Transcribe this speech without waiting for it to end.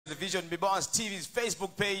Television, Mibawa's TV's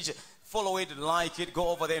Facebook page. Follow it, like it, go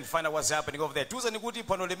over there and find out what's happening over there. Where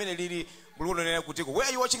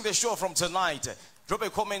are you watching the show from tonight? Drop a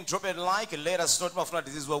comment, drop a like, and let us know.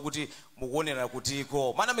 This is what my name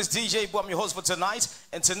is DJ, I'm your host for tonight.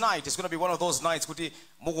 And tonight is going to be one of those nights. You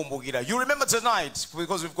remember tonight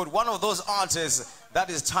because we've got one of those artists that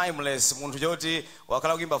is timeless.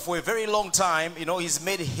 For a very long time, you know, he's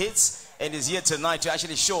made hits and is here tonight to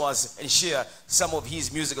actually show us and share some of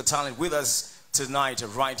his musical talent with us tonight,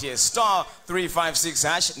 right here. Star 356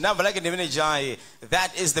 hash. Number like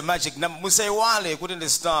that is the magic number. Musewale couldn't the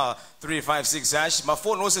star 356 hash. My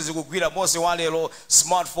phone also is a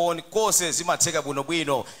smartphone courses.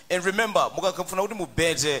 And remember,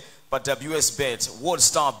 but WS Bet, World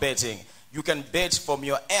Star Betting. You can bet from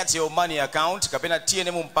your Airtel Money account. Kapena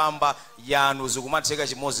TNM Mpamba Yanu Zugumateka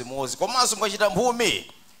Jimozi Mozi. Komasu Mwajita Mpumi.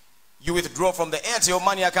 You withdraw from the Airtel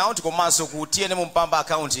Money account, Komaso ku TNM Mpamba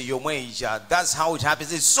account your wage. That's how it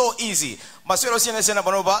happens. It's so easy. Maswero Siena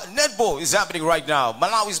Banoba, Netball is happening right now.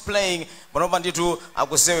 Malawi is playing. Banoba Nditu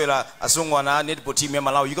Agusewela Asungwana Netball team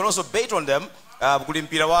Malawi. You can also bet on them.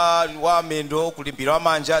 Kulimpira wa Mendo, Kulimpira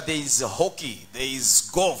Manja. There is hockey, there is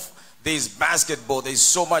golf, there is basketball. There is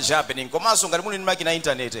so much happening. Komaso Ngarimuni Makina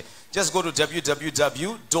internet. Just go to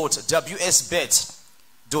www.wsbet.mw.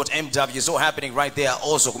 So happening right there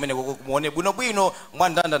also. But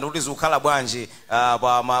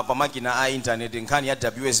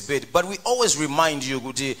we always remind you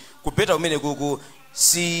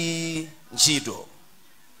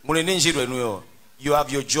you have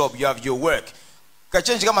your job, you have your work. At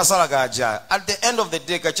the end of the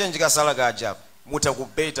day,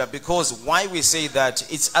 because why we say that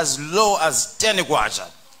it's as low as 10 kwacha.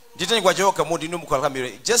 Just 10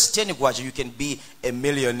 kwacha, you can be a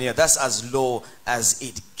millionaire. That's as low as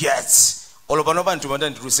it gets. So I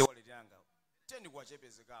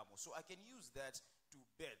can use that to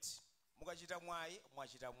bet.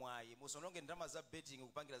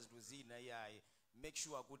 Make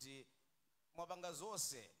sure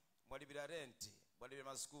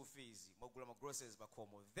school fees, groceries,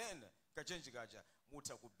 then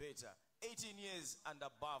muta kubeta 18 years and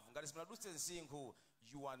above.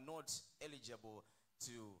 You are not eligible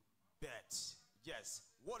to bet. Yes.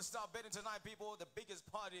 World Star Betting tonight, people. The biggest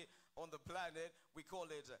party on the planet. We call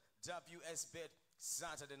it WS Bet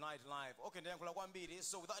Saturday Night Live. Okay,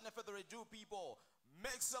 so without any further ado, people,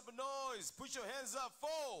 make some noise. Put your hands up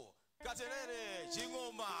for Katelele,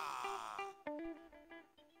 Ching'oma.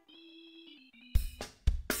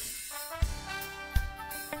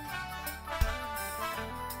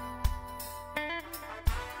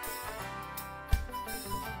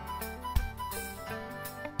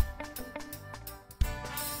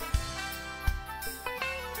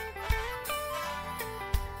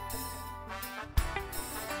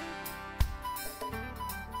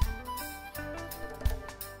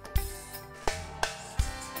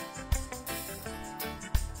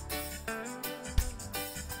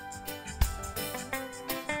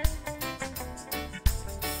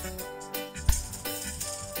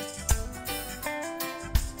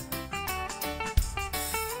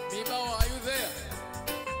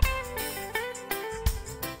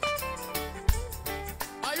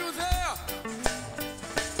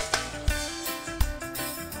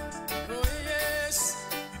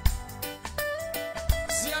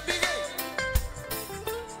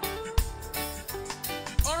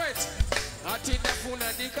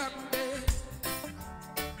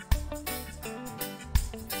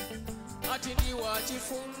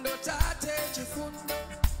 Chifundo tate chifundo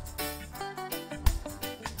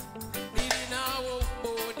nili nawo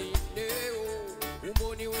umboni leo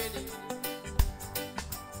umboni weni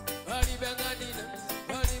bali banganina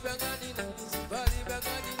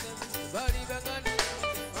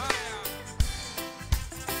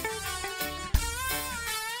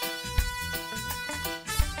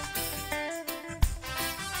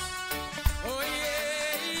oh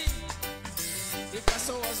yeah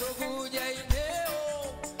ikaso wazokuja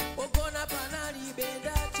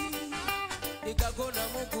nikagona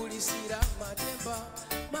mukulisira matemba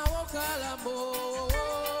mawokala mo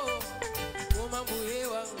omambuye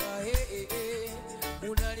wanga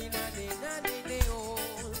unalina neneo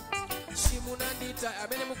simunandita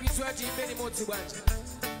amene mukitwa timbeni modzi bwanja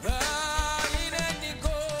ine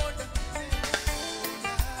ndikonda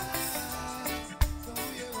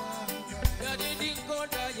ngati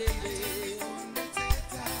ndikonda yeye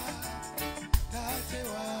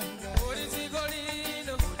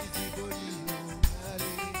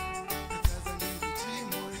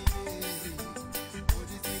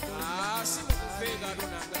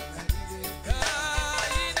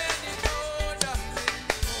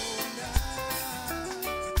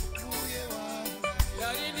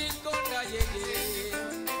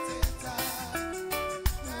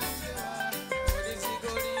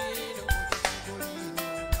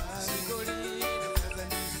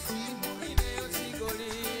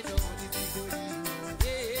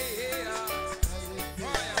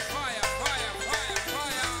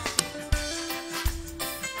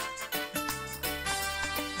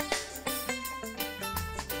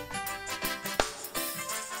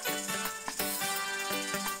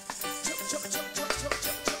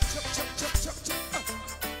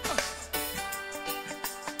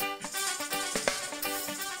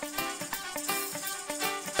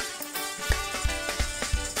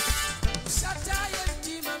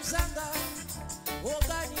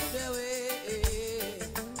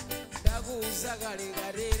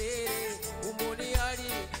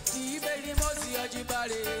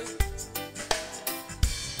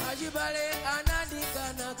Ajibale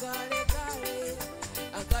anandikana kale kale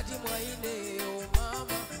akati mwaine o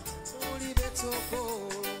mama ulibe toko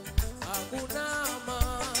akunama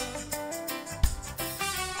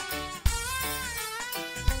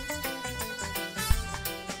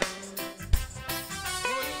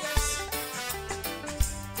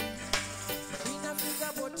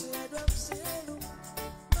inafika pote adwa mselu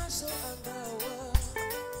maso angawa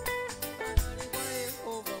analikwae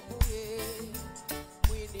ovamuye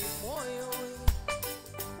mwini moyo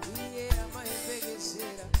iye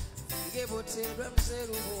amaembegesera ikebotedwa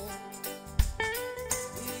mseruho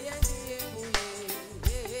iye ndiye muye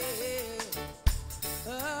iye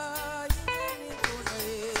nikona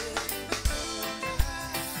ye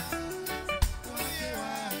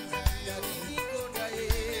nikona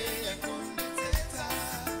ye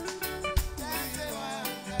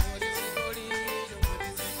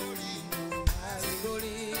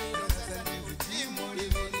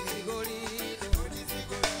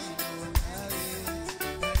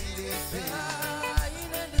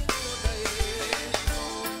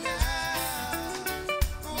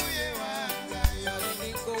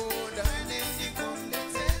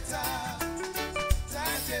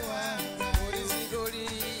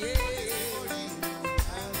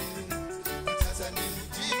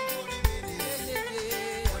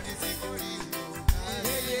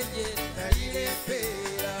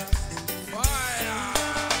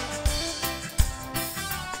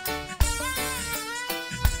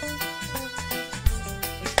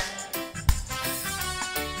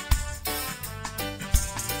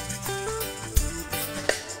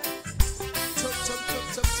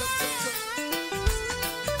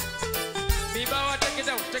Mibawa, take it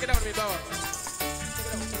down, Mibawa.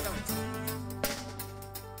 Take it down.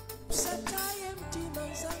 Sataye mtima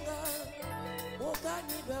mzanga,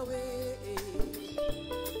 mokani bawe.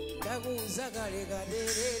 Daguza gale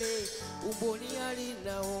gaderere, umboni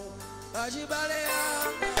alinao, ajibale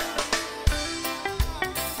anga.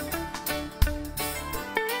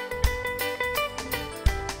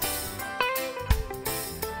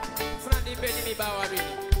 Frandi beni Mibawa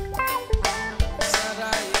bini.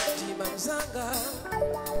 Mzanga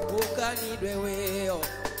ukanidwe weo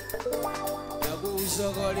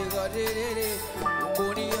nagusogole gaderere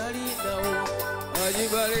mboni alinao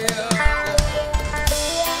ajibale anga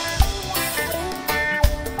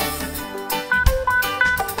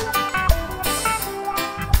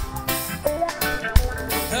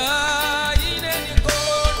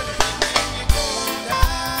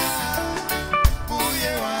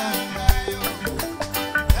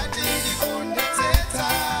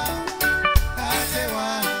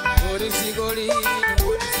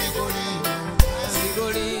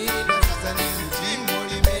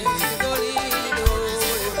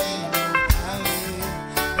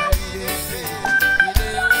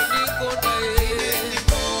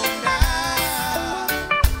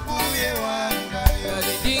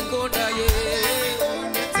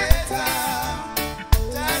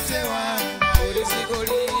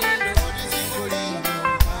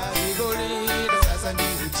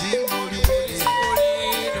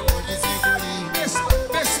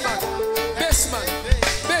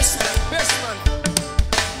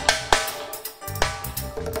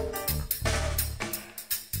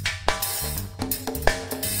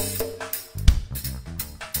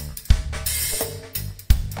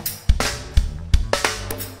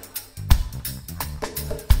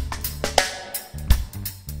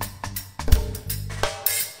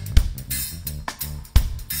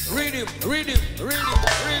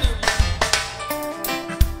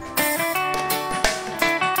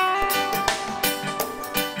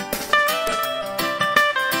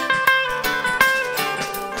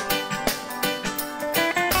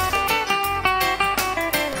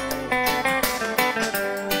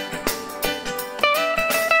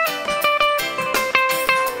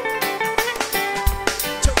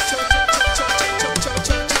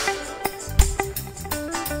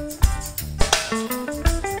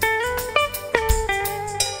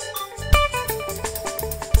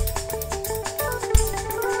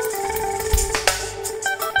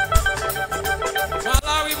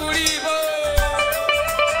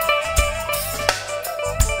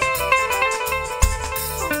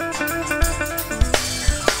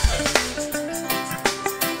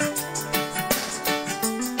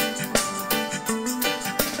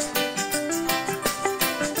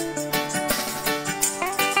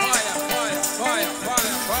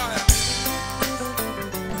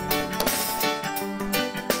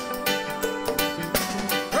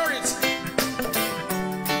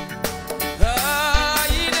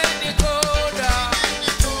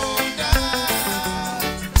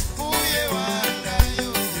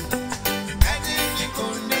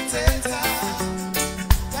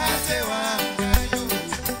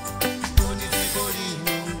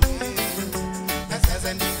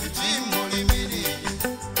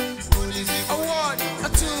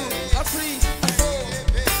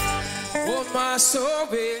Koma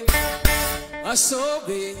sobe,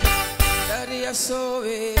 asobe, daddy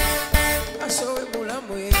asobe, asobe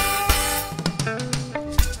mulamwe.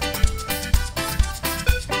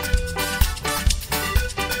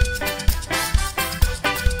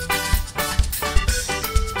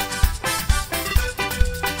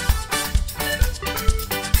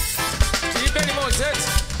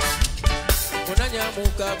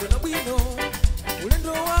 Munanyamuka bwino bwino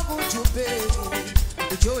ulendo wangu chupeni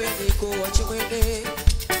ujowe niko wachimwene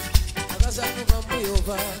akazanu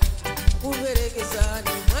mamuyova uverekezani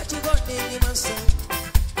mwachikondini maso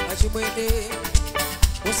achimwene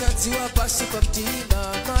usanziwa pasi pa mtima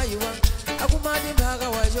mayiwa akumani mpaka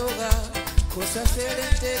wajoga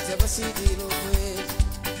koswafelenteza pasidilo mwezi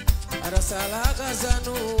arasala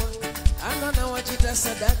akazanuwa anana wachita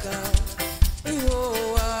sadaka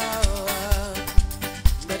iwowa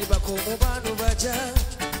Komo banu baja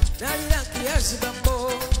nalira kiasi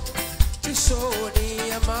bambo chisoni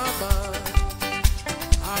ya mama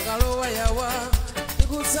agalowa yawa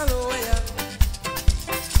igusalowa ya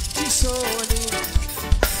chisoni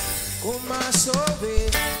kuma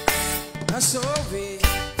sobe asobe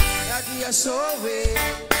yadi asobe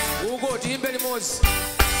ugo timbe limozi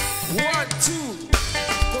 1 2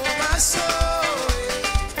 kuma sobe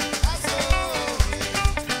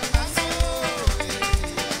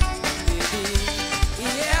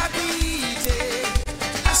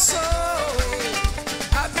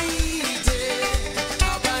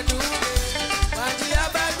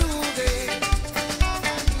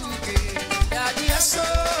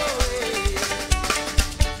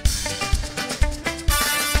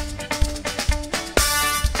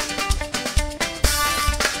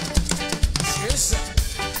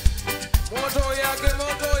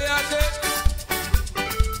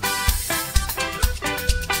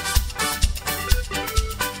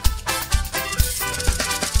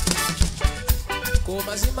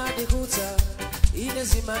Mazimani kuta ine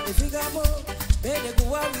zimani figamo bene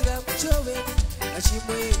kuwawira kuchoveni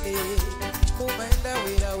achimwene mumaenda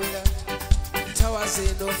wira wira tawa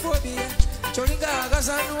xenophobia cholinga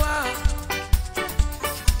akazanwa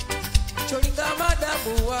cholinga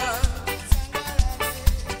madamuwa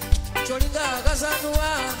cholinga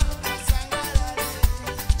akazanwa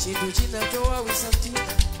chintu chinachowawisa mtima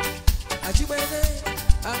achimwene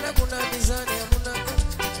anakuna mizani amunaka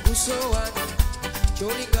kusowana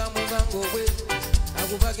cholinga mugango gwe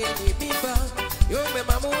akubage n'emimba yombe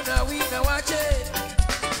mamuna wina wache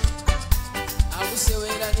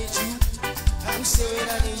akusewera n'ichu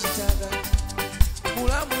akusewera n'ekitaka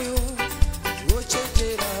mulamu yo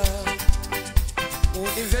wochenjera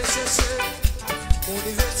munivesese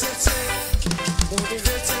munivesese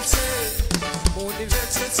munivesese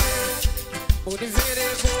munivesese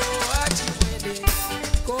munivereko achimwene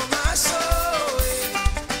komaso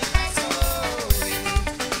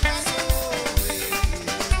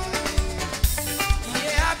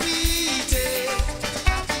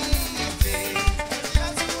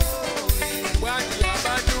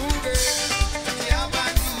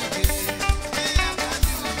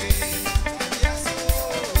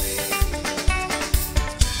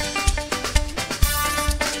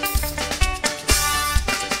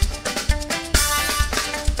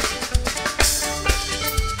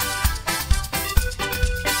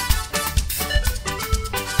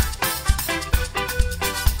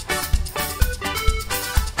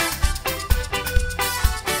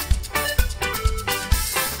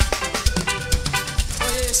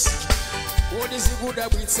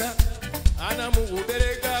ana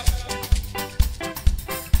mugubereka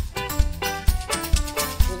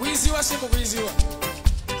mugwiziwa se mugwiziwa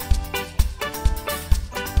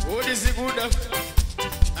odi ziguda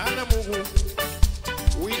ana mugu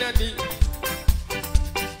winadi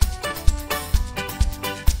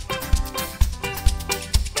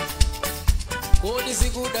odi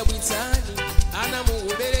ziguda bwitsani ana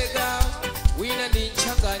mugubereka winadi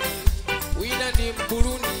nchangani winadi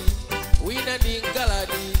mburundi winadi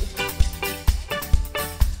ngaladi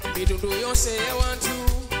mitundu yonse y'abantu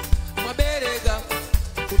maberega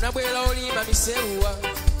kunabwera olima misewuwa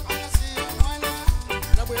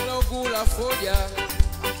kunabwera ogula foja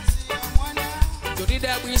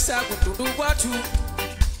totidabwisa ku ntundu kwathu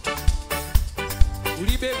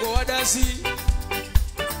ulibego wadasi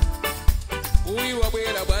uyu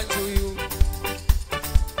wabwera bwanji uyu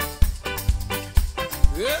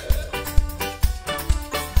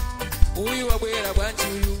uyu wabwera bwanji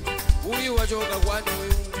uyu wachoka kwani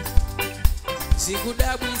uyu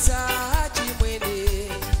zikudabwitsa chimwene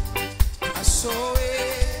asowe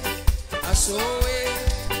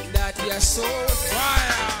ndati asowe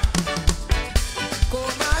fire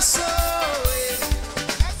koma asowe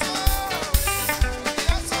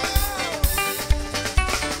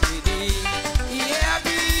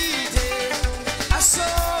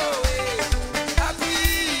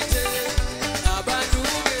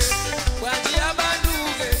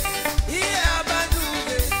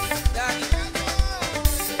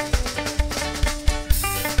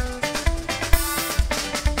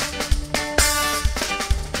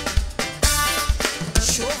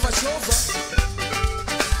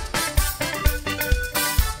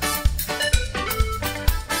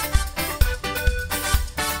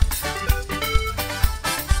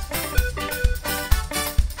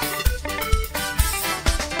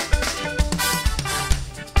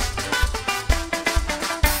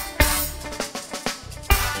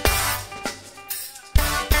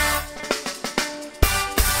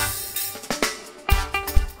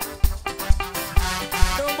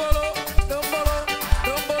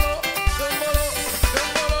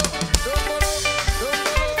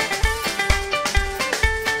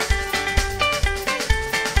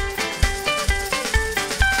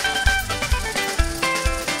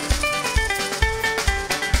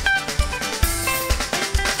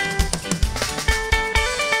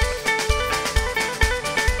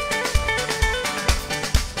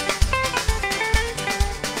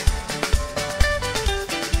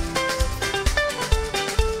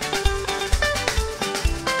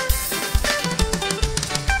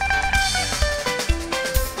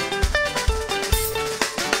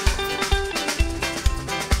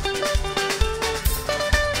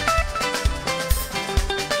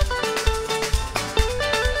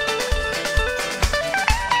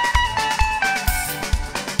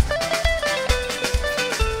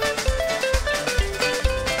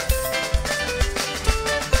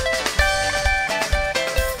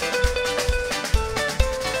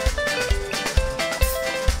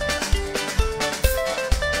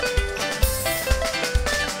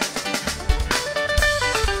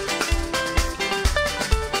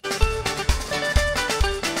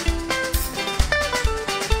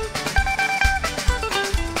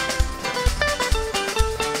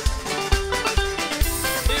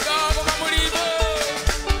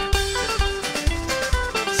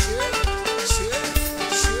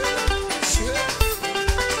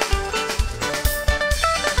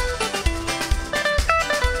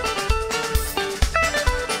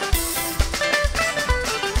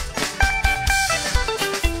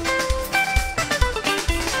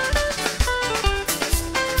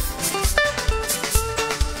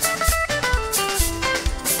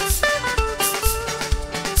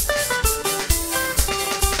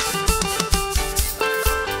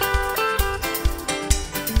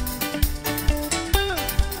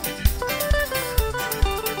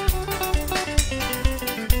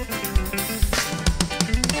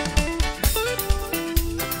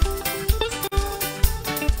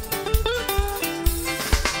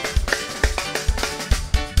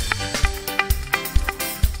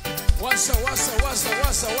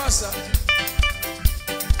Wasa.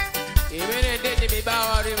 Imene ndeni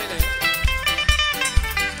Mibawa rimene.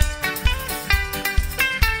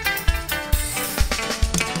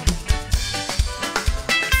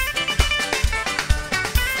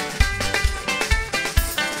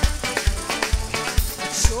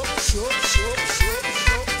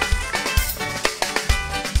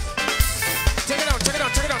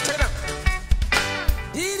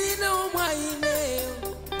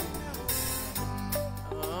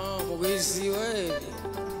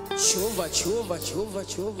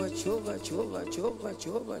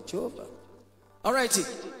 Chova. All righty.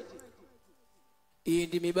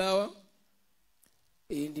 Indi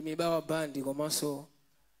Mibawa bandi komanso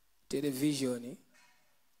television.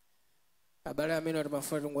 Abale amene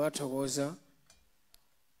atimafuna tungwathokoza.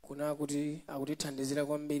 Kuna kuti akutithandizira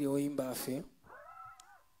kwambiri oyimba afe.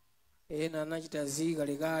 Ena anachita zika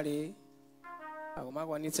lekale.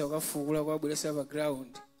 Akumakwanitsa ukafukula kwabweresa pa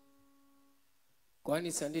ground.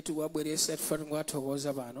 Kwanitsa nditu kwabweresa tifuna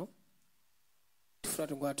tungwathokoza pano. Tifuna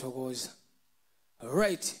tungwathokoza.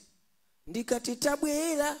 Right. Ndikati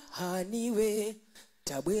tabwera haniwe.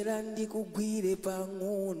 Tabwera ndikugwire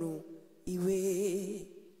pang'ono iwe.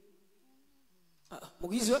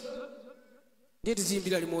 Mugizwa? Ndiye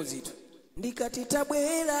tizimbira limodzi itu. Ndikati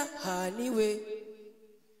tabwera haniwe.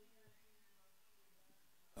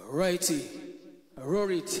 Right.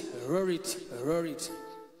 Roll it.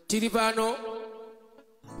 Tiri pano.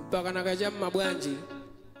 Mpaka nakajamma bwanji.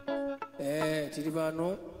 Tiri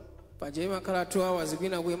pano. Pajema kala 2 hours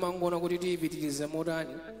kwina kwema ngona kuti tipitiriza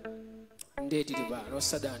motani. Ndiye tiri pano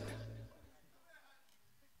sadanda.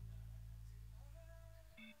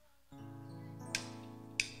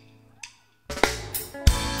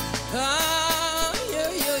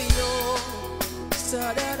 Yo.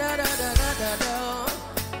 Sa da da.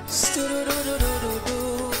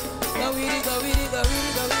 Stu-du-du-du-du-du-du. Gawiri.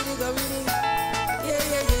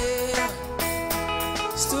 Yeah.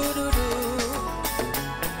 Stu-du-du.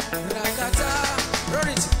 Rakata. Run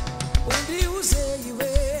it. Undi uze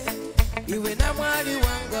iwe na mwali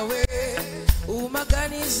wanga we.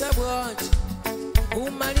 Umaganiza bwanji.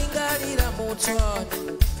 Umalingalira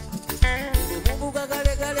mutwani. Mungu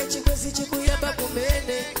kagale chikwezi chikuyamba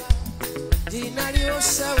kumene. Dinalio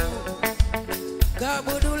sawu.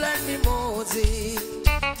 Kabudula ndi mozi.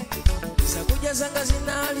 Sakuja zanga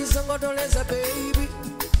zinali zongotoleza baby.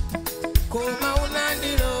 Koma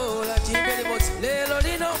unandilola chimbeli mozi. Lelo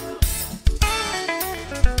lino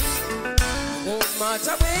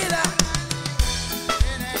umatabwera.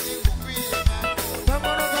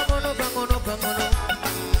 Pangono.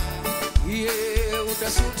 Yeah,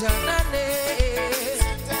 utasuntanane.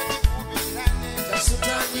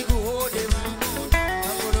 Tasutani kuhode.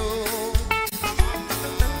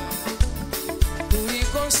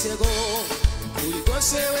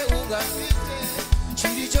 Ulikonsewe unga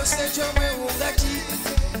chiri chose chomwe ungati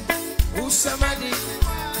usamadi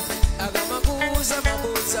agamakuza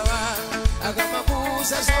mabuza wa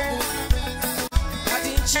agamakuza zobu ati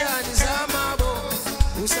nchani za mabo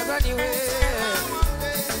usakani we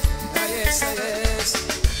yes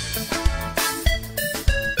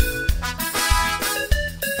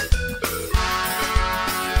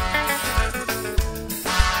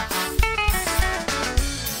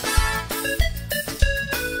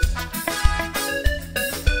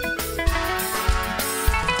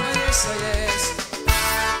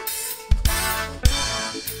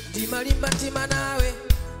Malimba nawe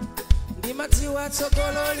ndimatiwa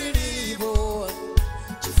tsogolo lilipo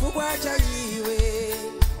chifukwa cha iwe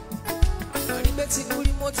malimbe tsiku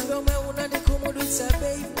limodzi lomwe unandikhumudwitsa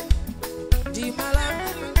baby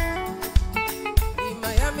ndimalamba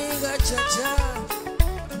ndimayamika chacha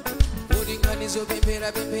ulinganizo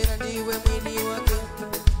pempera ndiwe mwini wake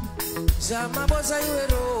zamaboza iwe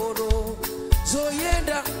rodo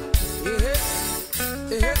zoyenda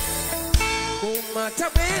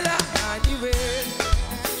umatabwera haniwe.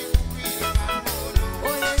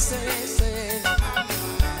 Oh yes.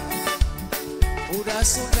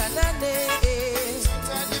 Udasundanane.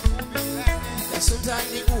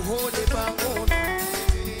 Dasundani kuhode pang'ono.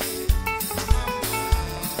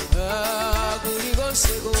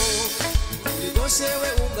 Kuligonsewe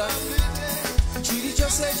unga chiri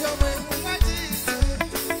chose chomwe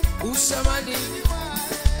usamani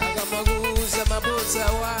agamaguza maboza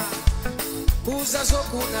wa uza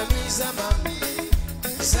sokuna mizama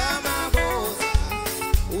zamabo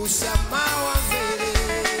usamawa mvere.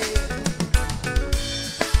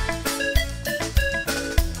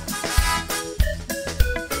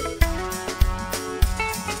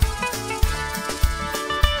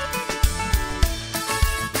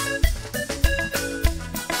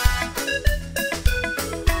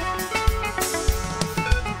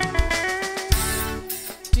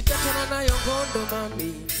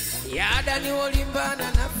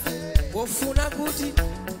 sana nafe wofuna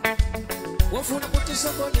kuti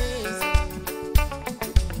sokoneza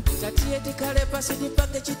tatiye tikale pasi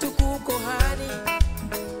tipange chitukuko hani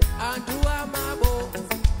antu amabo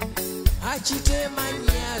achite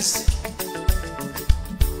manyasi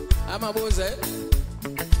amaboza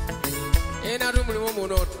ena tumuli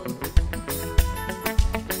munoto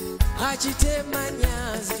achite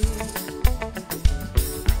manyazi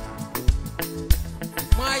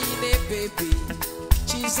mwaine baby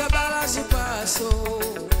chisabala zipaso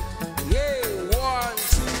yeah 1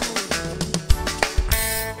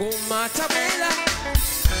 2 umatabela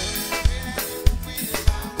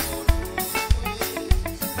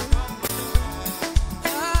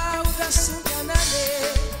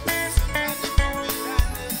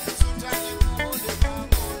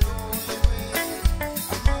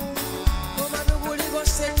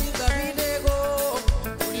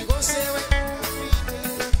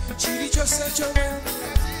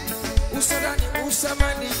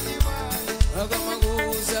usamani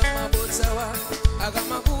agamaguza mabotsawa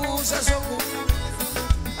agamaguza zongu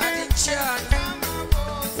adinchana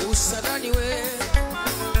usadani we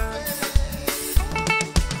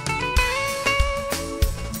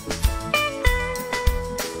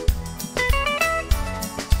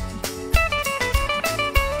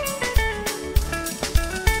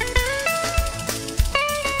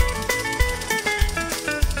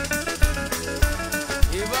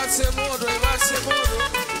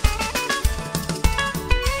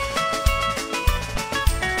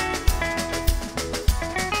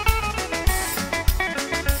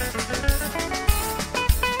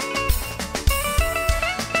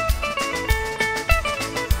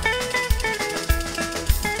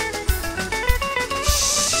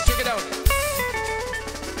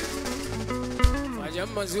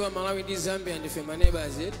maziwa Malawi ndi Zambia ndife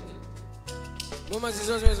maneighbors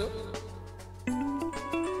mumazizo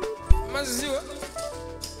maziwa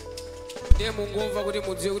ndiye mungomva kuti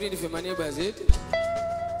mudziwe kuti ndife maneighbors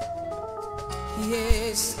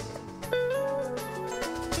yes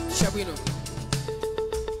chabwino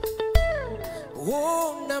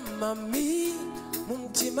wona mami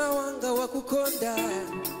mumtima wanga wakukonda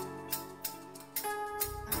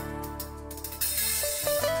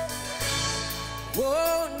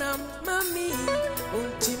wona mami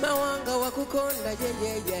mumtima wanga wakukonda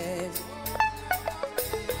yeah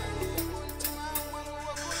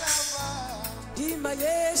dima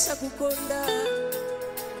yesa kukonda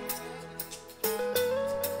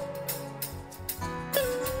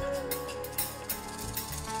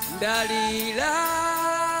dalila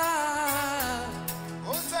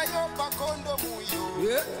osayo pakondo muyo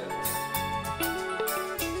yeah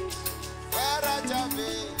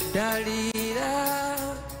dalila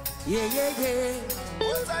yeah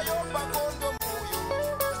osayo pakondo muyo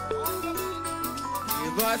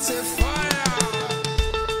it's a fire.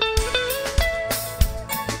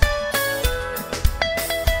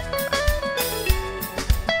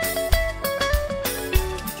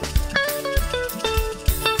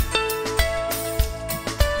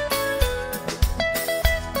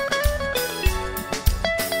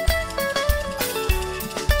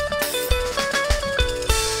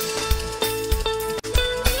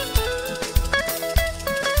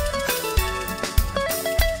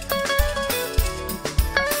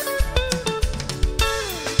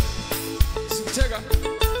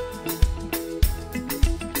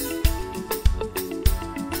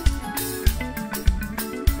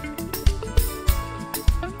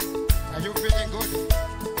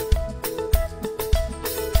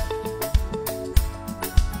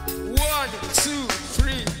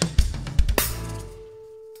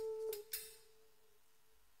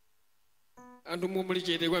 And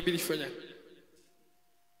mumulike de kwambiri fanya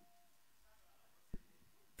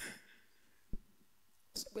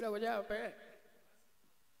sabira waja pa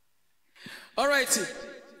all right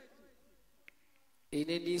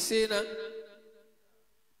ine ni sena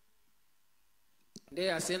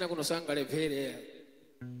nde asena kuno sanga lephere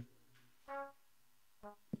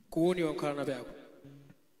kuoni wakana byako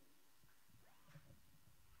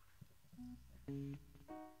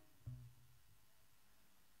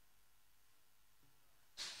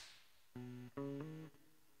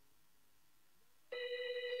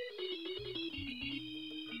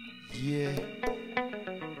yeah.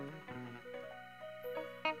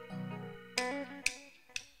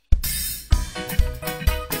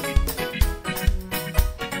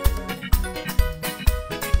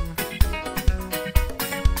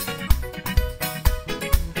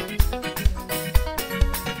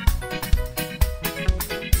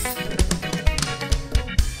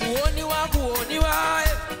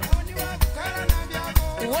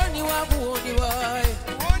 Uoni wabu uoni wae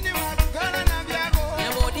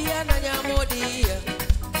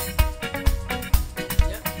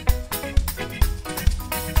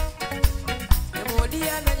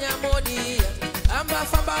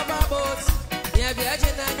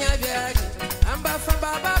amba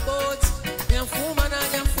famba babot nyamfuma na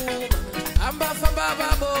nyamfuma amba famba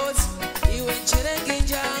babot iwe ncherenge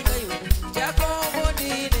njanga iwe jakombo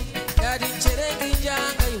dine dadi ncherenge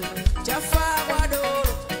njanga iwe jafa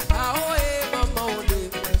wadoro ahoe mama onde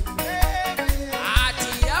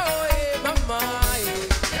ati ahoe mama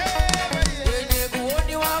wenye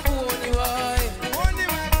kuoni wangu oni wae kuoni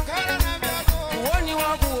wangu kala na vyako kuoni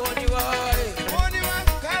wangu oni wae kuoni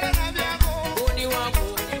wangu kala na vyako kuoni wangu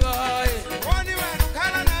oni wae kuoni wangu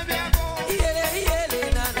kala na vyako iele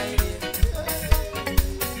iele na na ile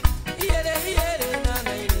iele iele na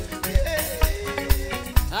na ile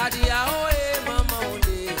ati ahoe mama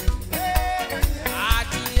onde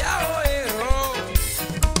ati ahoe ro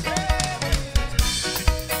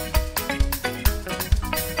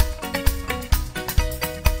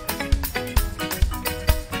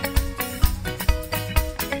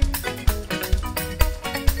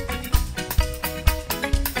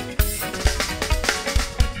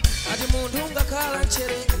ati mundunga kala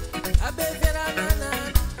ncherenge abeverana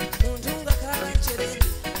nani mundunga kala ncherenge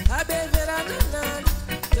abeverana nani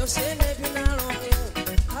yosene binalonge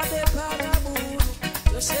abe para buru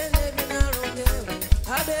yosene binalonge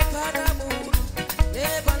abe para buru ne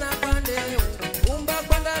bana kwandeo umba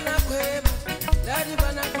kwanda na kwema dadi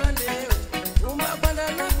bana kwandeo umba kwanda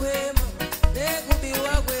na kwema ne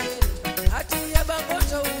kubiwa kweli ati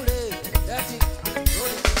yabangoto ule dadi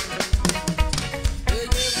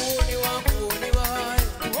wenye kuoni wangu oni wae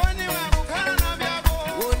kuoni wangu kala na vyako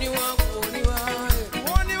kuoni wangu oni wae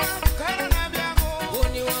kuoni wangu kala na vyako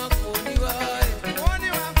kuoni wangu oni wae kuoni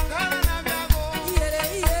wangu kala na vyako iele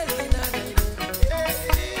iele na na ile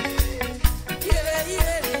iele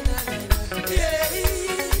iele na na ile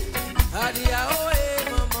iele hadi ahoe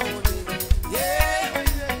mama onde yeah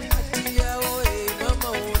hadi ahoe mama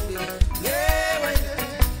onde yeah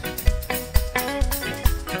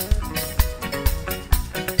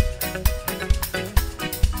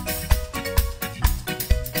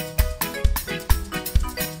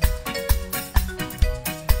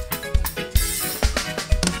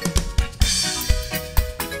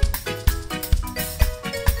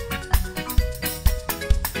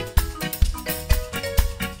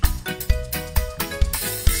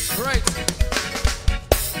right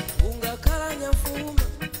ungakala nyafuma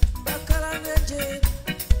bakala nje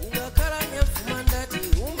ungakala nyafuma ndati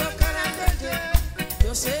ungakala nje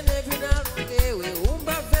yosene binalongewe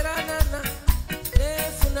umba veranana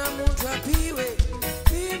nefuna muntu apiwe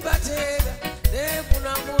pimba tega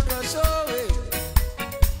nefuna muntu asowe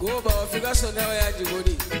goba wafika sondawe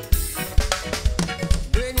yajigodi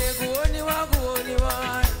wenye kuoni wangu oni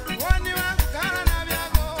wae kuoni wangu kala na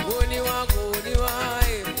vyako kuoni wangu oni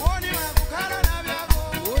wae kuoni wangu kala na vyako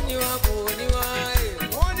kuoni wangu oni wae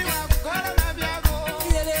kuoni wangu kala na vyako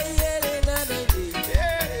iele iele na na ile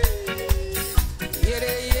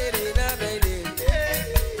iele iele na na ile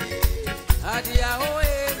ati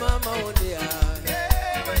ahoe mama onde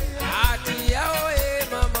ati ahoe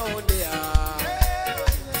mama onde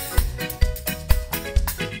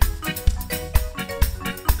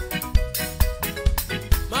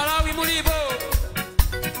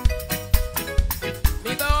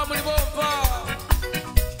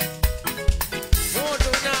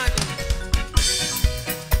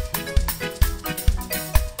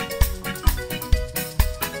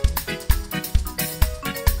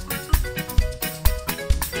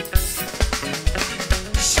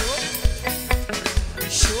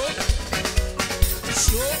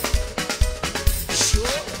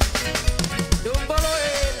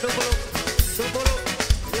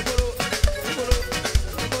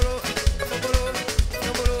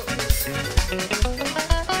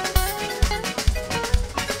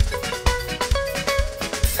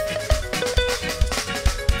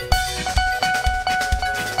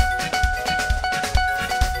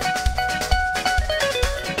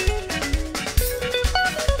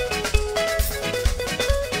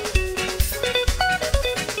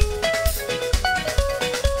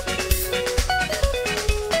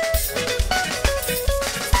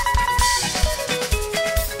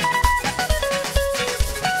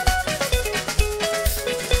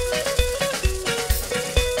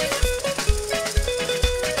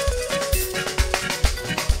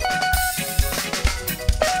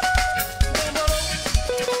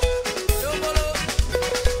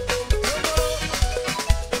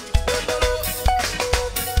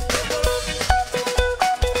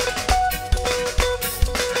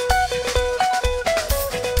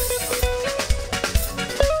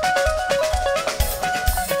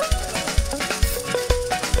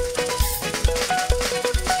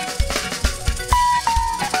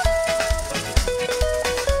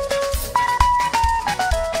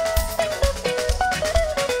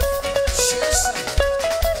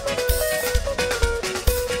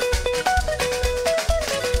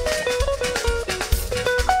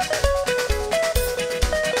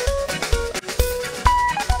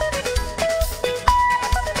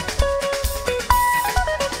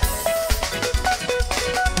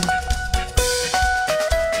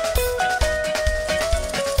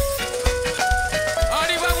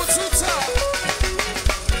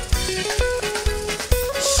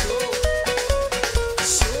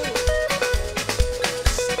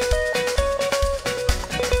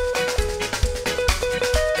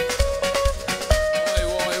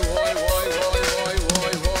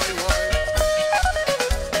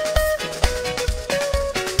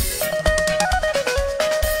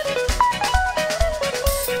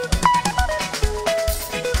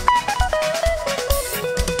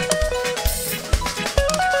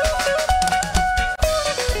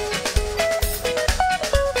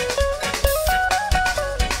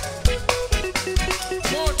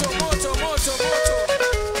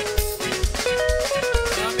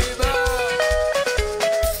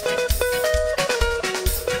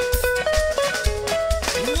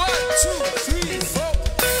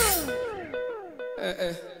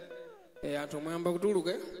Anthu mwamba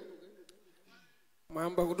kutuluka.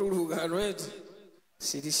 Mwamba kutuluka, right?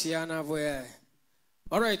 Sitisiyana apo yaye.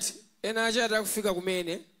 Alright, ena achata kufika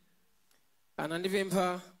kumene.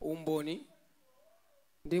 Anandipempha umboni.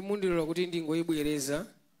 Ndimundilira kuti ndingoyibwereza.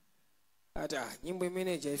 Ati nyimbo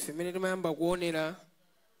imeneja ife imene timayamba kuonera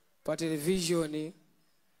pa television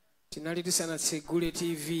tinali tisanatsegule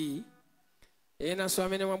TV. Ena so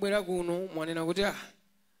amene mwabwera kuno mwanena kuti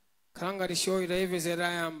khala ngati show itayipeza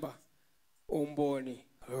itayamba umboni.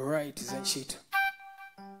 Alright, zanchita.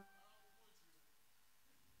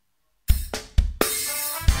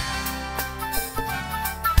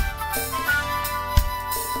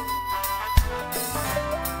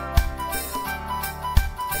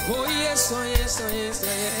 Oh yes, oh yes, oh yes,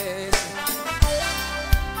 oh yes.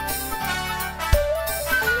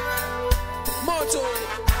 Moto.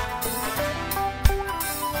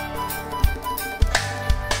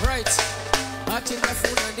 Right. Ati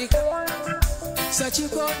ndafuna ndika.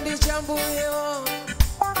 Sachikondi cha mbuyo.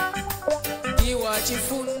 Iwa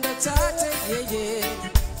chifunda tate yeye.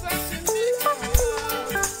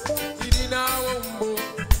 Ili nawe umbo.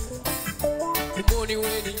 Umboni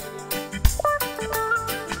weni.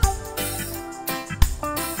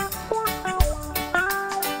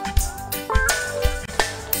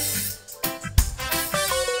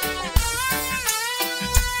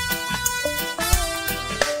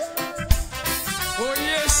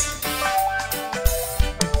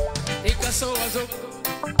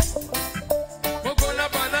 Mogona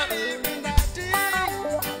bana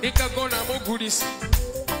nikagona mugulisi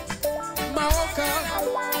maoka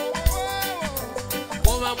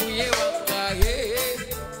moma muyewa ye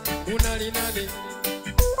unalinane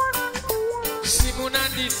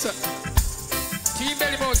simunanditsa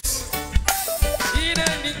timbeli mosi ine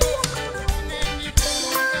niko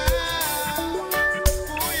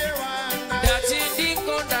dati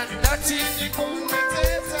ndikonda dati ndikonda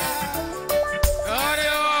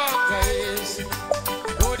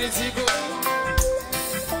Zigo,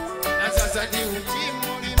 Nazaza di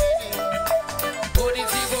Ujimoni, Boni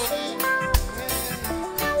Zigo,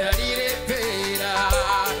 Dalire Pera,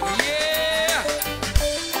 yeah.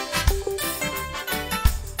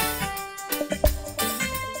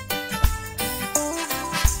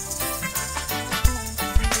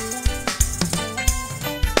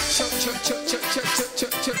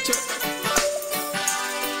 Chop.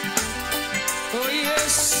 Oh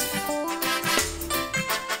yes.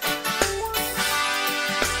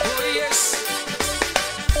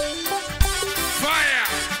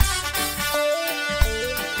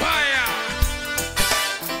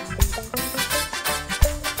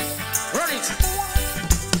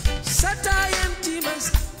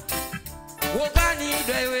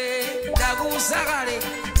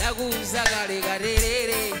 Zagale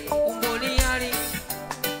garere umboni yali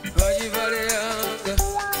wajivale yanga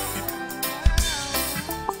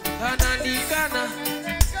anandikana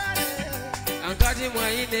angati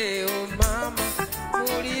mwaine o mama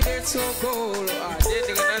mulire tsogolo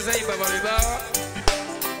atendekana zaimba pa Mibawa.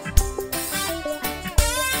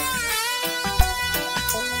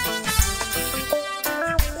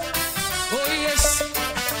 Oh yes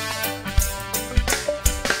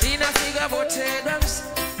inafika botedwa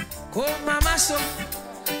Koma maso,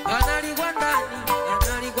 analigwa ndani,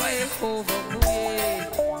 analigwa Yehova muye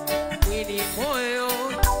mwini moyo,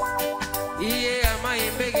 iye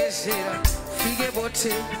amayembegezera, fige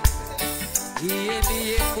bote, iye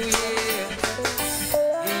ndiye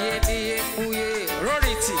mbuye,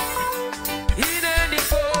 Rority, ine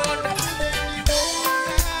ndikonda,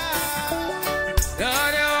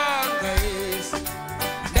 gare wanga Yesu,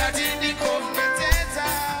 dati ndikonda.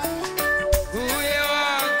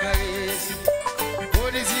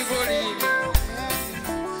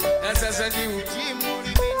 Sasa ni ujimoni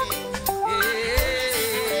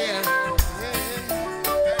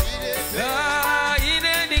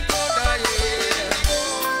ine nikonda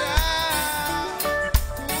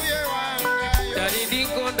Dari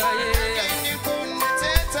nikonda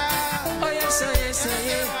oh yes,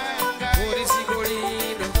 Uri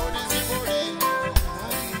sigolino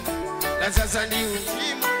Sasa ni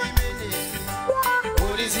ujimoni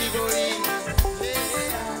Uri sigolino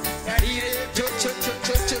Cho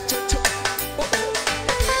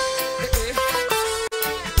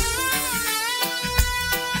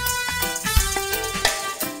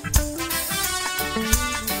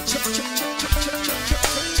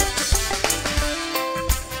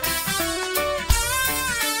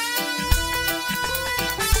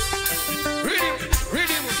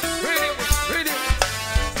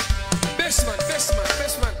Best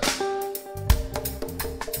man.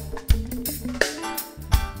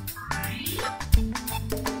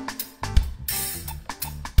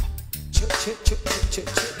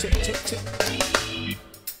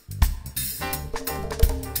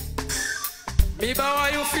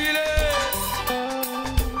 Mibawa, you feel it?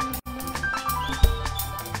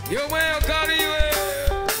 You may carry you.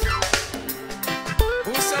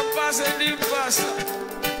 Who some pass and deep pass?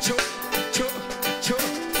 Cho, cho, cho,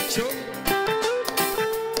 cho.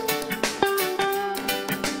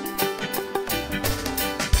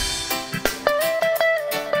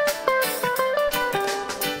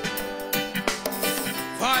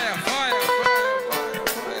 Fire, fire, fire, fire,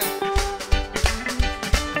 fire.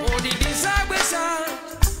 Oh, the desire,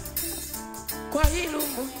 kwa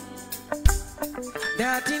ilumu.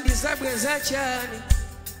 Dati ndisabweza chani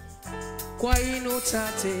kwa inu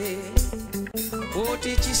tate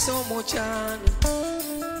oti chisomo chani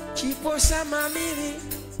chiposa mamiri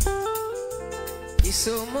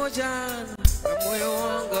chisomo chani moyo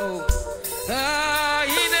wangu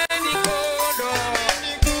ine nikodo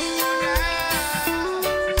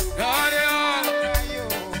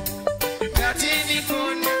dati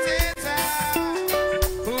nikodo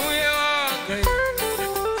uye wangu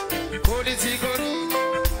odi zigori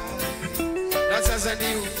sasa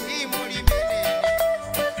ni imuri mbele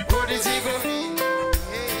bodi zigo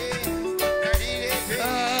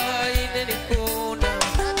ine nikona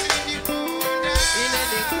ine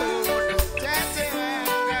nikona tate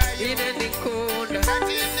wanga ine nikona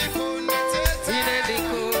tate nikona ine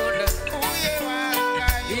nikona uye wanga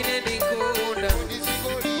ine nikona bodi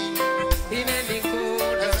zigo ine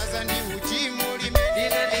nikona sasa ni uchimuri mbele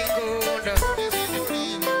ine nikona bodi zigo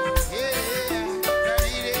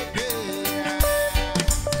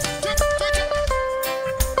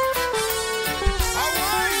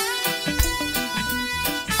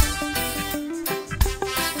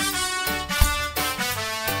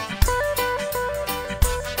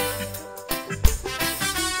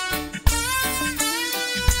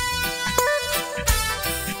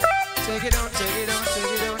Take it on, take it on,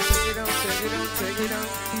 take it on, take it on, take it on, take it on.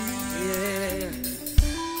 Yeah.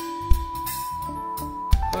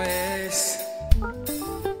 Oh yes.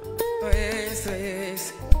 Oh yes, oh yes.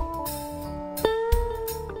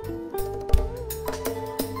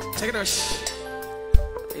 Take it on.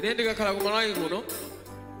 Inendika kala kumalayi kuno.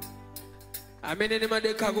 Amene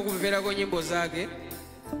ndimadekako kumverako nyimbo zake.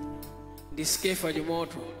 Ndiskefa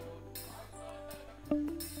limoto.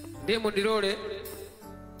 Ndimo ndilole.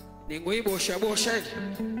 Ningoibosha bosha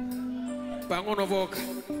pangono voka.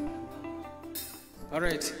 All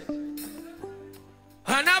right.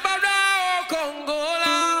 Hanabada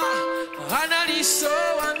Kongola Hanaliso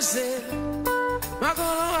wanze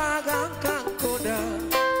Magolo agankankoda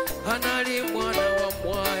Hanali mwana wa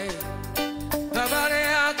mwai Habare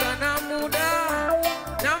agana muda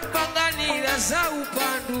Nampanganira za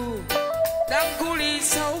upandu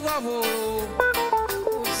Namkulisa ugavolo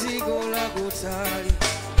Uzigo la gutali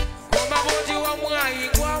Maboti wa mwai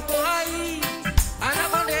kwa mwai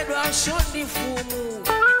Anakondedwa shondi fumu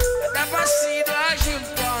Napasidwa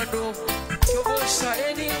jimpando Chobosa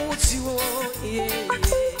eni mutiwo Yeah,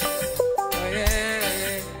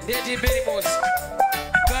 yeah Ndeti mbeli mozi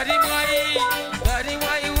Gadi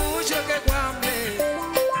mwai uchoke kwa mle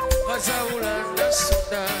Wazaula na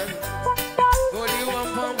sondani Godi wa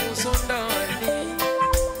mpamu sondani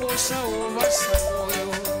Posa uvasa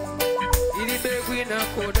moyo Ilibegwi na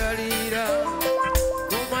kodalira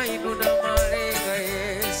Goma inu na malenga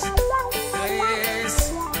yes Oh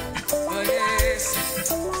yes Oh yes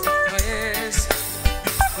Oh yes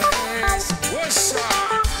Oh yes What's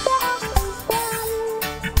up?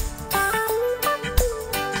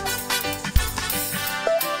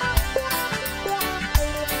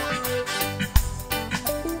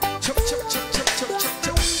 Chop, chop, chop, chop, chop, chop,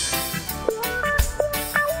 chop.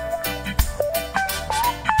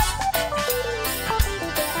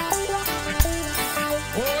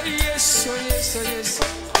 Oh yes, oh yes, oh yes.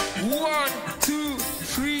 1, 2,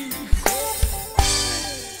 3,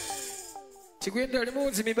 4. Chikwenda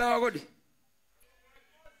limuzi Mibawa kodi.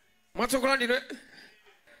 Mwatsokola ndine.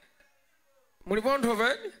 Muli pontho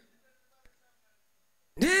veni.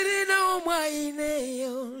 Ndiri na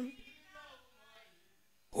omwaineyo.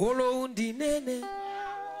 Olo undinene.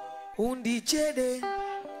 Undichede.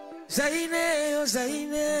 Zaineyo,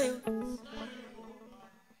 zaineyo.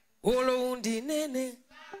 Olo undinene.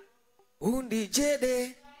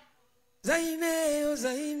 Undichede. Zaineyo,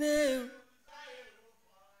 zaineyo.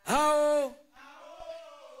 Hao.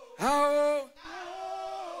 Hao.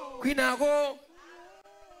 Kwinako.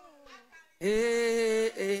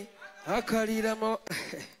 Akalira mo.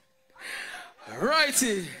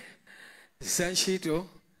 Righty. Zanchito.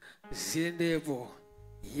 Ziendevo.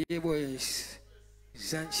 Yebo yes.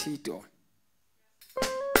 Zanchito.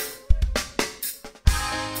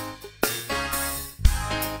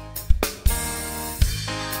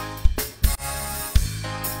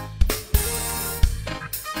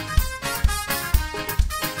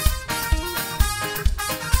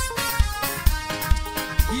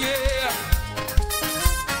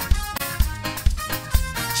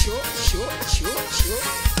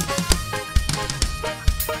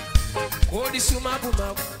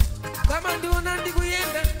 suma kama ndiona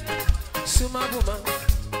ndikuyenda suma buma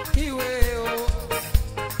iweyo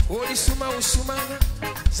odi suma usumana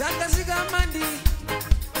zanga zikamandi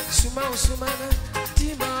suma usumana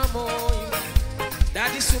tima moyo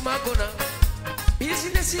dadi suma gona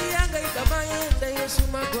business yanga ikamayenda iyo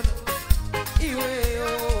suma gona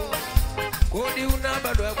iweyo odi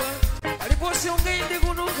unabadwa kwa aliposi ungeindi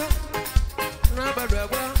kunuka unabadwa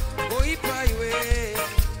kwa oipa iwe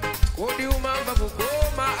odi umamba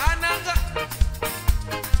kugoma ananga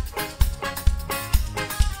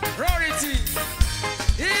Rority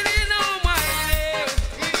Irina umwaile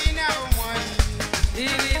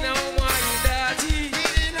Irina umwaile dati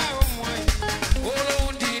Irina umwaile Olo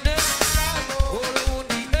undine Olo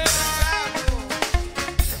undine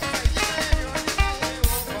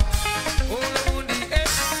Olo undine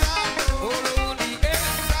Olo undine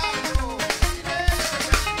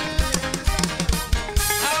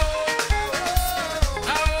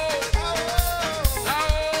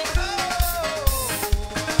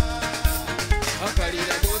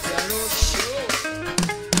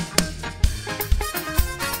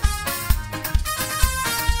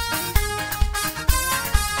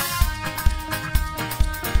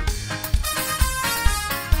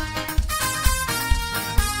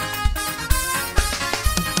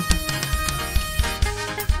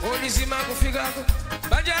Zimago figago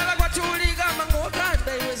bajala kwa tuliga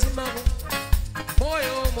mangokanda iwe zimago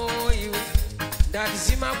moyo moyo ndati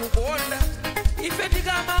zimago kuonda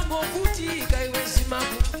ifetika mango kutika iwe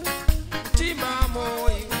zimago tima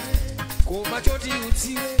moyo koma choti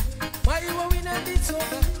utiwe mwaiwa wina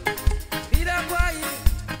nditsoka bila kwa iwe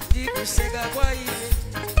ndikuseka kwa iwe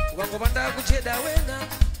ukangopanda kucheda wena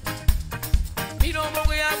minombo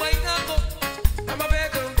kuyabwa inango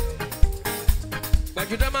amapeko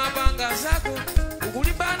Bajuta mapanga zako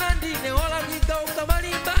ukulibana ndine wala kika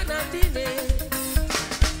ukamalimbana ndine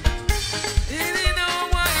Irina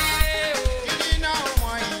umwaile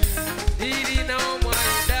Irina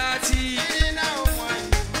umwaile dati Irina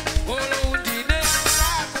umwaile Olo undine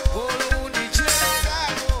Olo undiche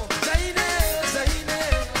Zaine Zaine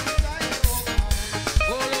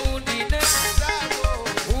Olo undine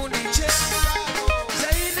Undiche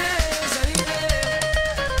Zaine Zaine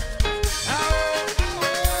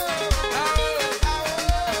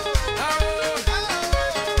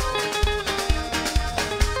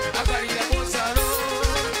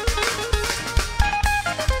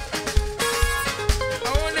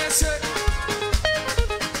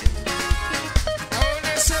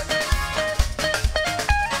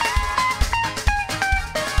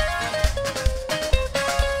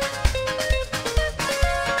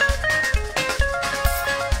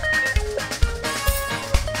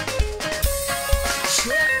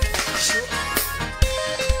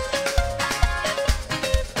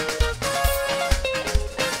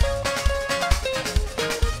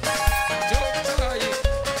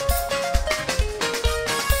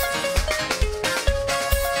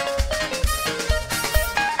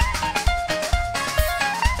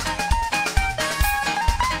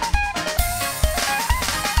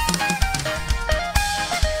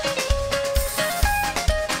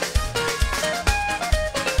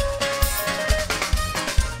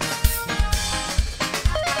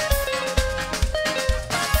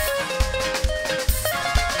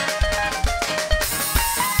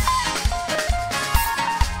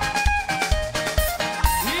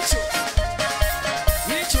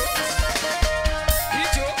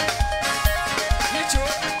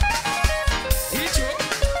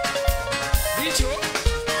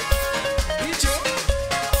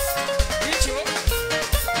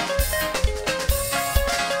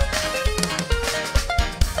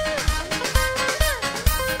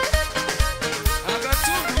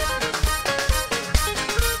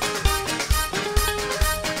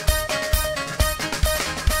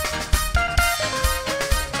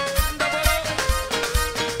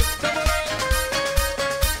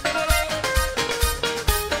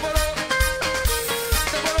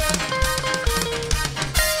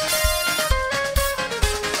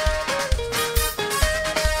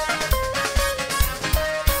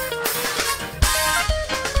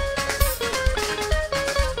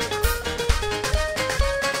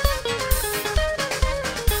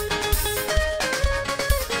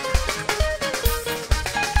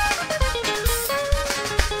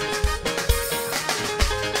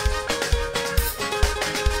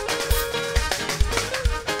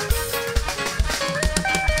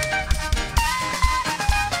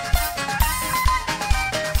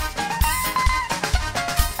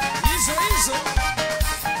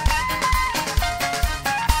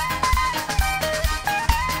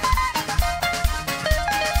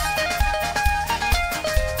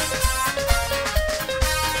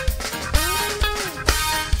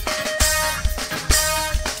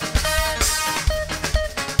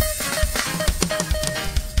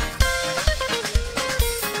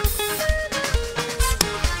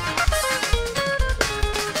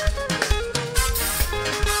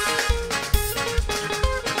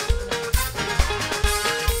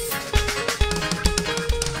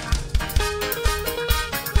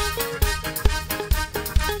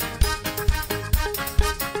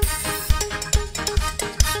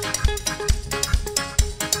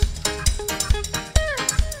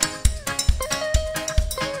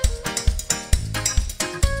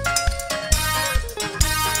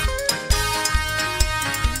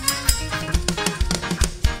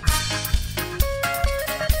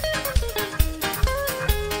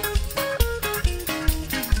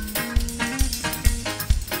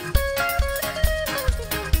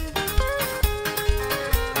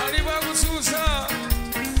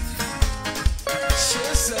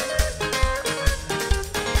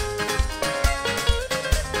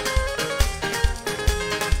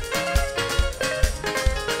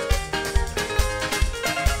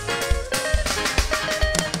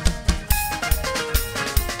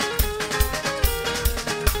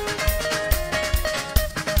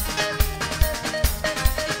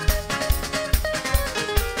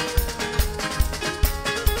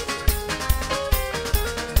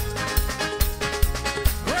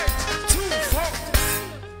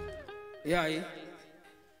yayi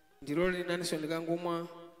ndilole naninso ndikangomwa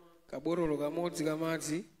kaborolo kamodzi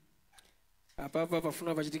kamadzi apapa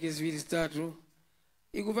pafuna pachitike ziwiri zitatu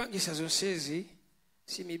ikupangisa zonsezi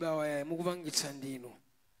si mibawa yayi mukupangitsa ndinu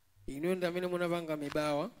inu ndi amene munapanga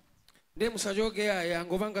mibawa ndiye musachoke yayi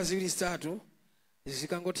angopanga ziwiri zitatu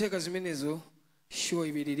zikangotheka zimenezo show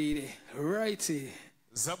ipitirire right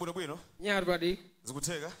zabwino bwino nyatu padi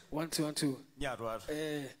zikutheka 1 2 1 2 nyatu atu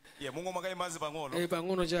mungoma kaimazi pang'ono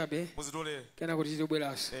pang'ono chabe muzitolere kena kuti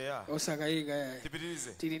titobweranso osakayika yayi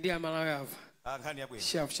tipitirize tili ndi amalawi apa nkhani yabwino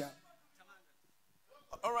sharp sharp.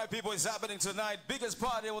 All right, people, it's happening tonight. Biggest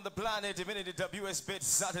party on the planet. Imene the WS Bet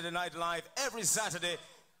Saturday Night Live. Every Saturday.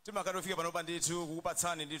 Timakatofika panopa ndithu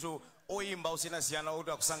kukupatsani ndithu oimba usiyanasiyana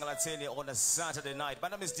kuti akusangalatseni on a Saturday night. My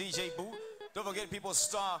name is DJ Boo. Don't forget, people,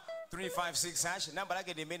 star 356 hash. Number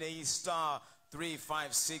lake ni imene hii star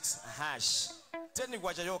 356 hash. 10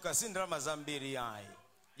 kwacha yoka sindrama zambiri yai.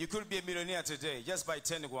 You could be a millionaire today just by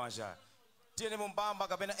 10 kwacha. Tiene mumbamba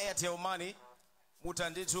kapena Airtel money.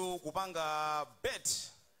 Mutanditu kupanga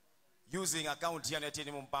bet using account yani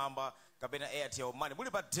ya mumpamba kapena Airtel money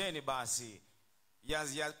muli pa 10 basi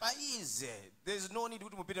yes easy. There's no need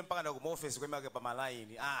kuti mupite mpaka na ku office kwemaka pa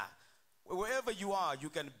maline wherever you are you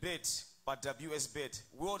can bet. But WS Bet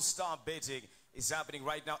World Star Betting is happening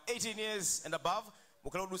right now 18 years and above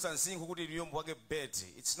mukalodusa nsingu kuti niyombo wake bet.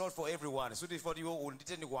 It's not for everyone so for you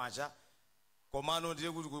unditeni kwacha komano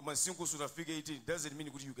ndiye kuti masingu sunafika 18 doesn't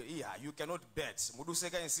mean kuti you cannot bet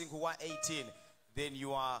muduseka insingu wa 18 then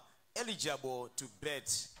you are eligible to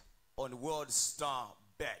bet on World Star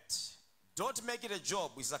Bet. Don't make it a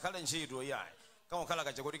job isakhala ntchito yayi kama khala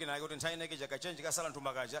kaja kuti kena kuti nthawi nake jakachenji kasala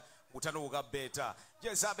nthumba kaja muthano ukabeta.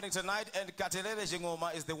 Yes, happening tonight and Katelele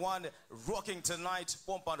Ching'oma is the one rocking tonight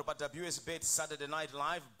pompano pa WS Bet Saturday Night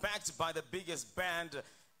Live backed by the biggest band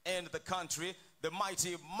in the country. The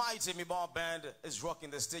mighty Mibawa band is rocking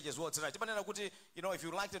the stage as well tonight. You know, if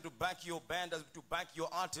you like them to back your band, to back your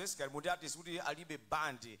artist, alibe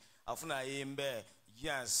bandi afuna imbe.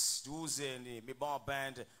 Yes, Duzeni Mibawa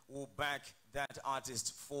band will back that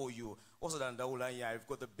artist for you. Also, you've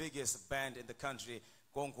got the biggest band in the country,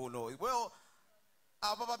 Konkuno. Well,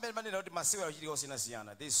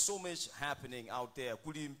 there's so much happening out there.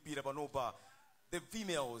 The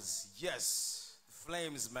females, yes.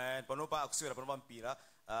 Flames, man. Panopa akuswera panopa mpira.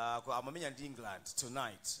 Amamenya in England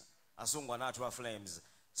tonight. Asungwa natwa Flames.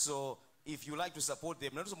 So if you like to support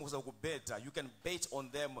them, you can bet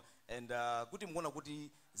on them and kuti mngona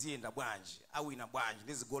kuti zienda bwanji. Awina bwanji.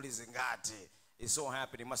 This goal is ngati. It's so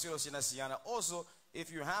happening. Maswero siyana. Also,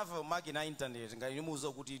 if you have a magina internet,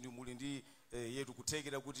 ngalimuzo kuti mulindi yetu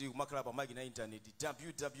kutekera kuti kumakhala pa magina internet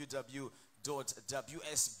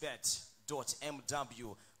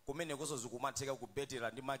www.wsbet.mw kumene koso zikumatheka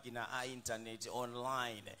kubetera ndi makina a internet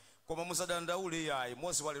online koma musadandaule yayi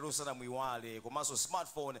mosi wale losana muiwale komanso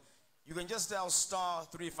smartphone you can just dial star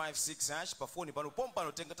 356 hash pa phone pano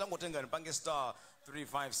pompano tangotenga mpange star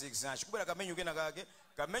 356 hash kubera kamenyu kena kake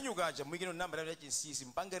kamenyu kaja mwikino namba ya chinsisi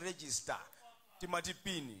mpange register timati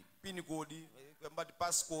pin code mbati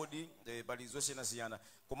passcode bali zosiyana siyana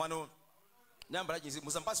komano namba ya chinsisi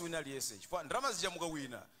musampasi wina liyese chifukwa ndrama zijamuka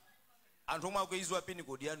wina anthu omwe akuizwa pin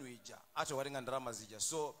code yanu ija ata watenga ndrama zija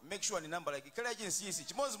so make sure ni number like kale agency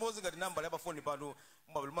chimodzimodzi ngati number ya pa phone pano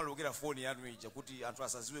mmalokera phone yanu ija kuti anthu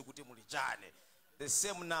asaziwe kuti muli chane the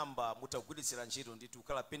same number mutagwiritsira ntchito nditu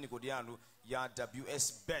kala pin code yanu ya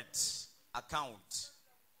WS Bet account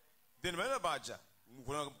then mena baja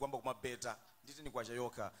mukuna kwamba kumabeta nditini kwacha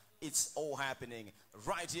yoka. It's all happening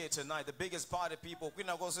right here tonight. The biggest party, people.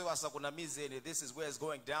 Kwina kose wasakunamizeni. This is where it's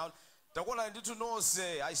going down. Takona nditu no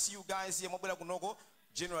say. I see you guys here. Mabula kunoko.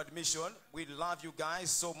 General admission. We love you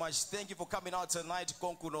guys so much. Thank you for coming out tonight.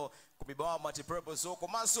 Konkuno kumibawa multi-purpose. So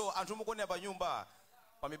komaso antumukone pa nyumba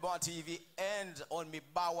on Mibawa TV and on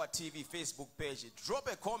Mibawa TV Facebook page. Drop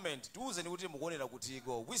a comment.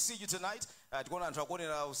 We see you tonight. And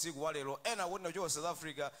South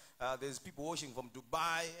Africa. There's people watching from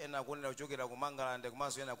Dubai and all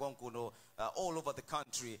over the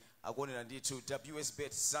country. To WS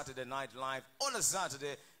Bet Saturday Night Live on a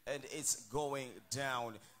Saturday, and it's going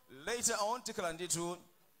down. Later on, to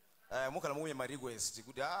mukala muye ma request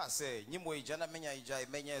kuti say nyimbo ijana menya ija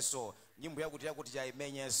imenya so nyimbo yakuti ja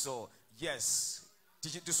imenya so yes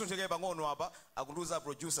tisuntheke pang'ono apa akunduza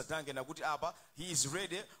producer Tange nakuti apa he is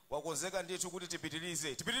ready wakonzeka ndithu kuti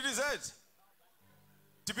tipitirize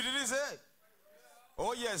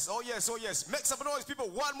oh yes make some noise people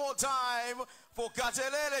one more time for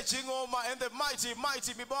Katelele Ching'oma and the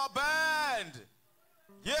mighty Mibawa band.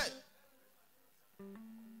 Yeah.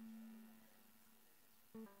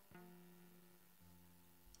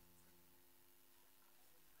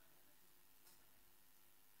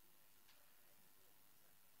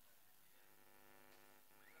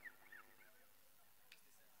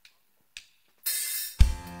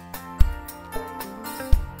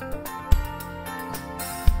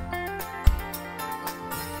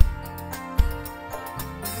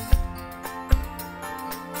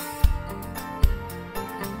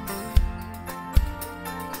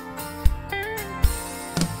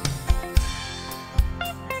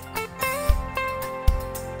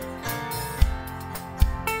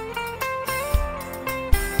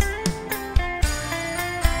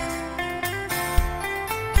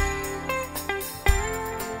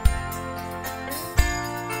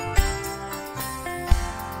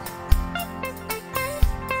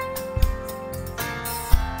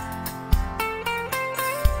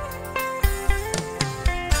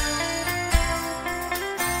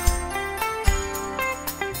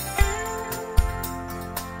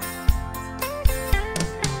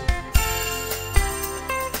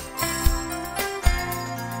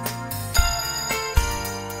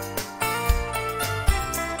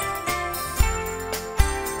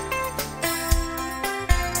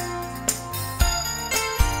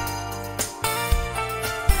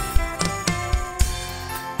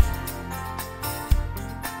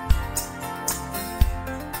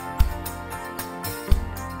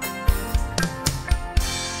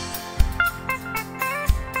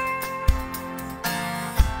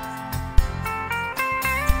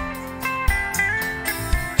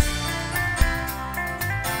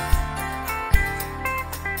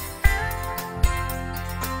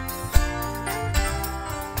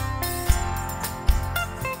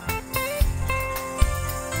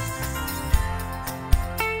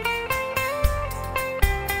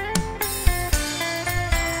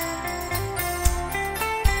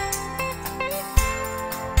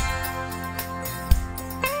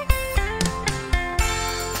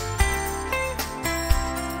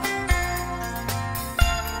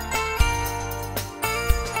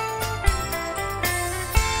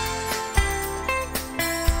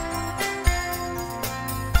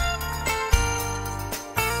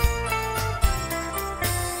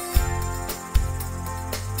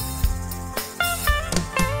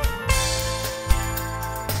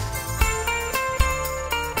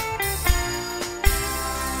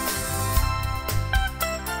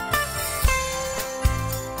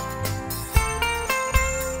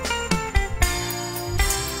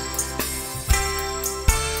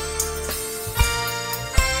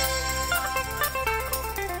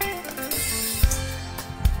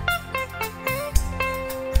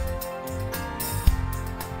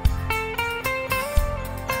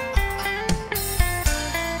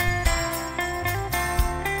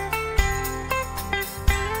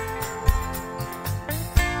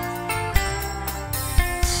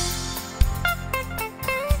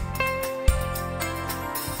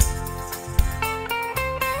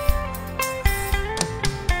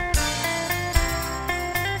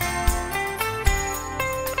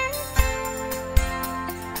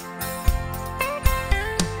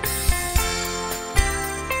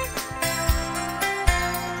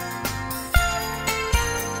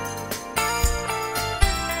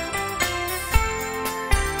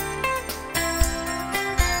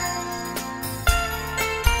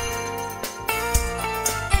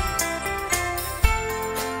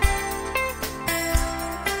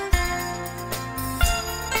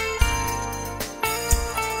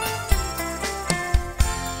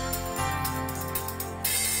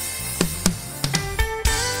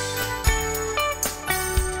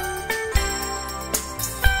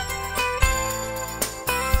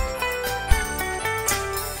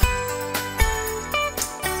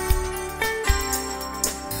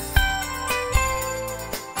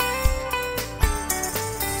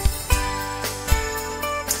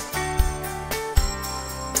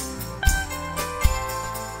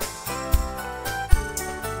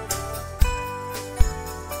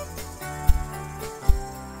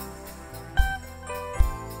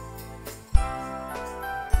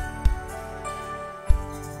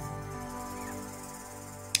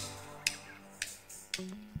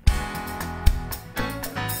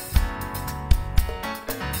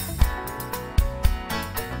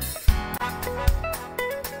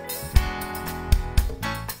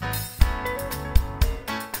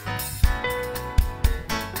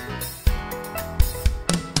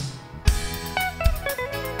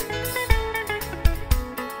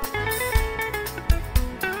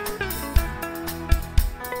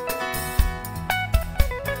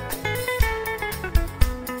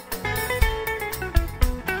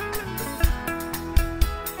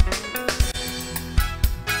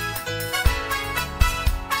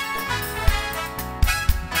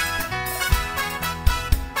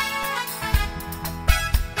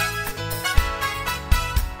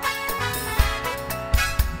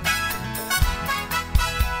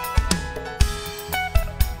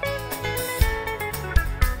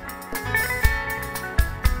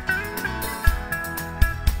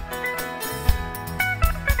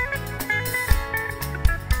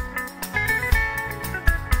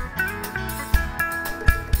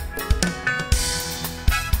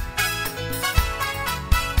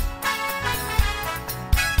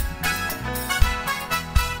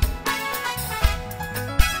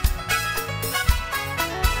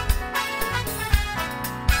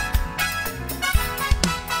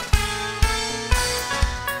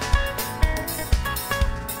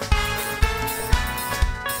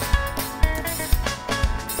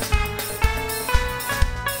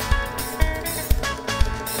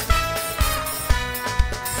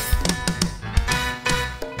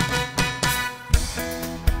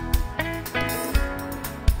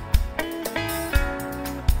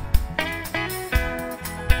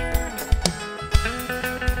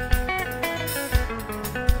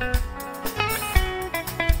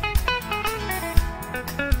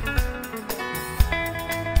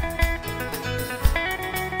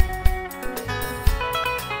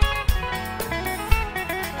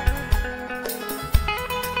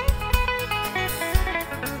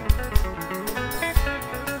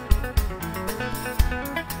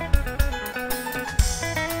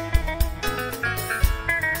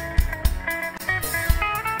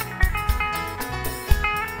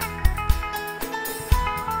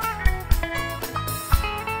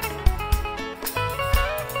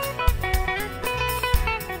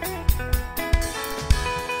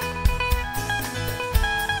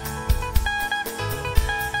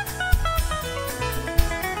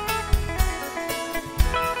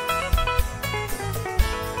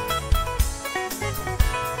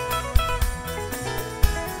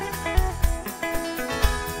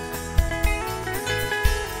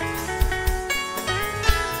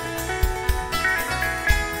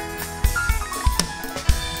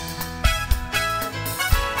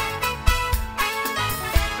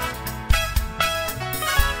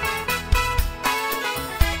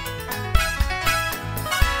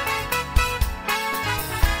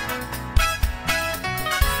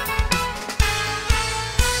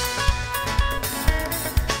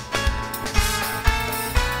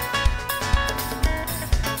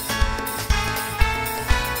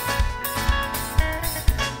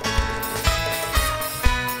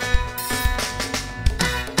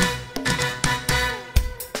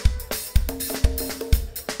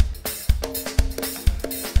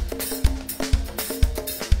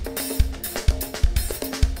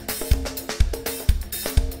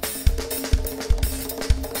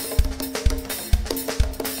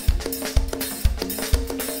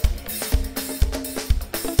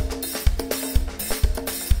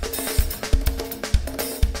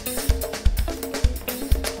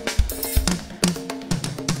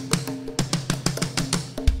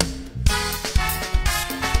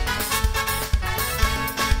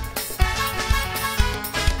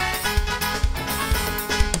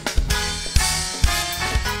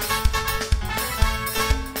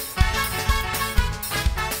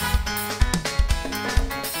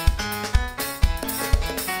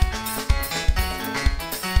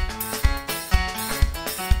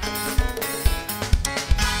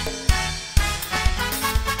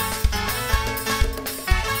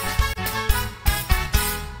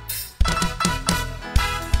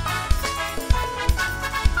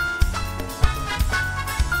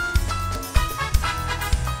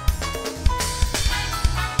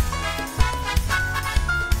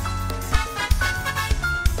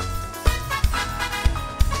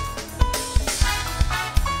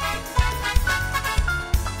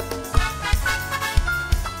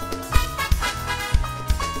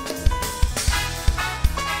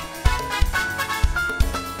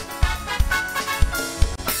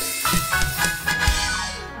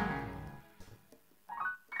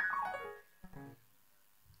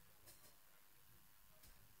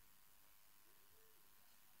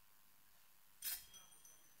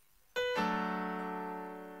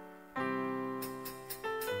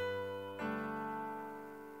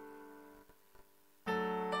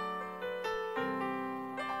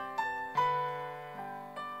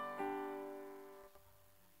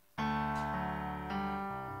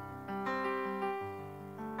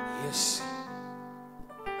 Yes.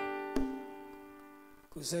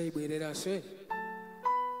 Kuzai bwerera swe.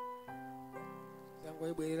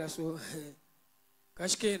 Zangwa bwerera so.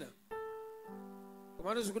 Kashikena.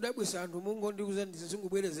 Komano zikudabwisa anthu Mungu ndikuza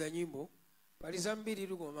ndizingubwereza nyimbo. Pali zambiri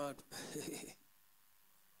lukomatu.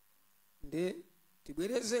 Nde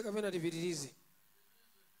tibwereze kapena tipitirize.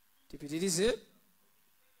 Tipitirize.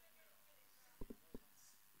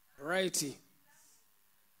 Right.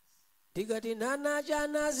 Tikati nana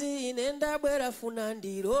chanazi inenda bwera funa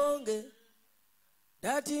ndironge.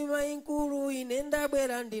 Dati mainkulu inenda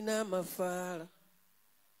bwera ndina mafala.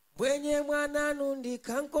 Bwenye mwananu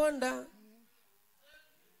ndikankonda.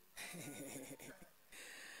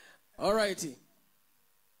 All righty.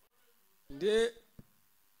 Nde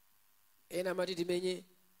ena matiti menye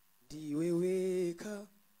ndiweweka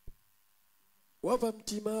wapa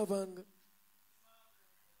mtima vanga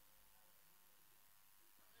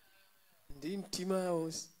ndi mtima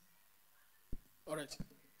wonse. All right.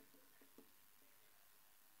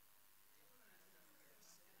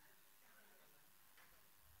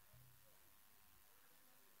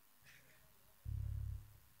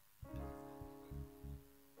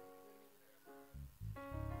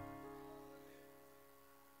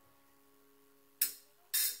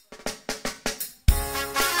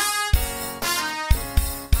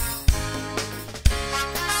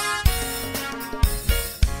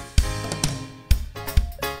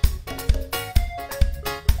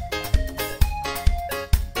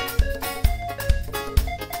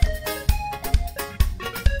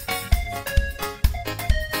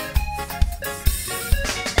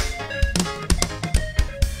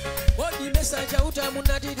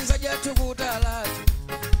 Munatiti saja tukutalatu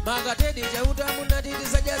Makatedi chauta munatiti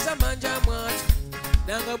saja zamanja mwatu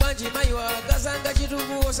Nanga banji maiwa kazanga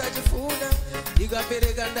chitukuo sachifuna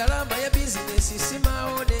Ikapereka ndalama ya bizinesi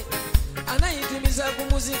simaone Anaitumiza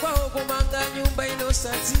kumuzi kwao kumanga nyumba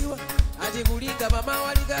inosaziwa Ati kulinga mama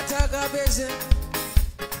walikataka peze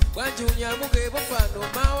Banji unyamuke pofano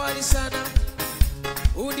mawali sana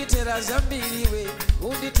Unditera zambiliwe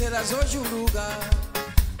Unditera zochuluka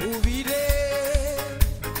Uvide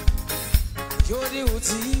Jodi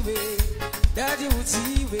utiwe, daddy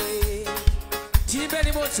utiwe.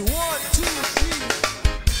 Timbeni moti 1, 2, 3.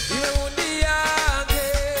 Iwe undi yange,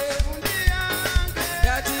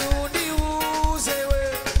 daddy undi uzewe,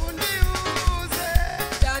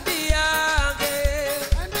 dandi yange,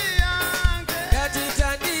 daddy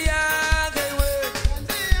dandi yange we.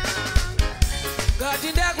 Gati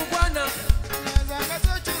ndaku kwana.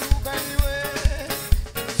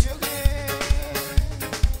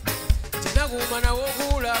 Mana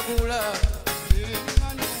wogula gula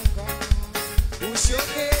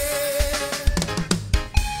ushoke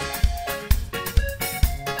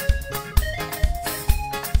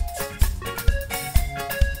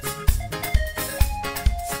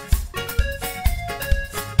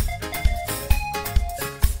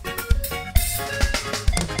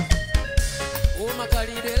Uma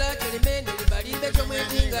kalibela kelimeni libalibe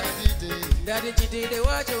chomwetinga Ndati chitide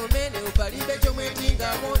wacho umene upalibe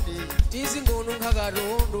chomwetinga monde Tizi ngonu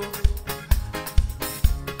nkakarondo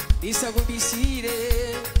Isa kubisire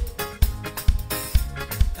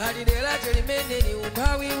Kalidela chelimene ni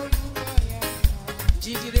umpawi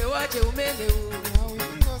Chitide wache umene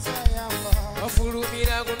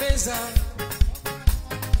Wafulumira kumeza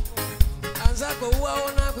Anzako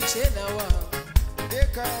uwaona kuchenawa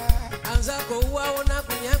Anzako uwaona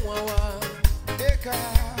kunyangwawa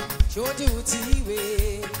Shoti utiwe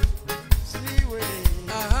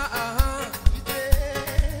Aha aha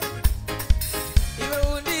Iwe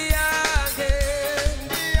undi yange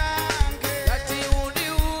Gati undi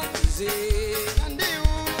uze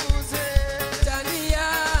Tani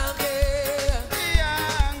yange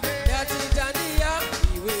Gati tani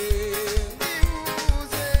yange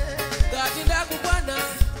Gati ndaku kwana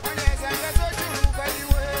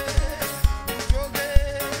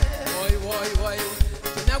Woi woi woi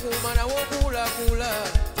Tinakumana wokula kula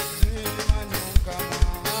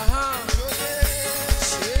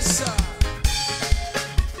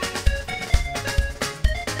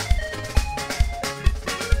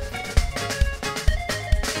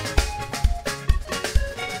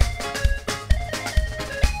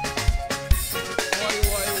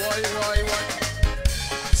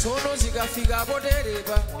Sono zikafika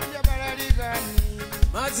potereba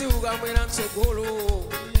Mazi ukamwera mtsogolo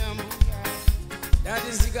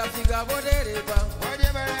Dati zikafika potereba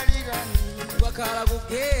Ukakhala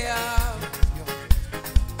kugeya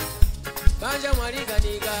Banja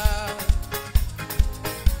mwalikanika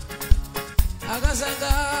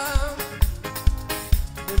Akazanga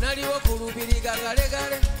Munaliwo kulupilika kale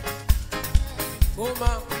kale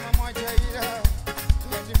Koma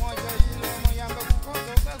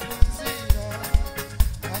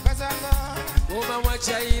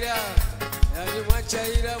Chaira, yani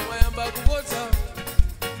mwachaira mwayamba kuboza.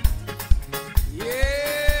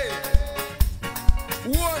 Yeah.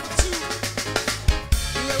 1, 2.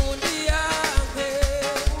 Iwe undi yange,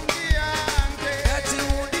 yati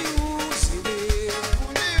undi uziwe,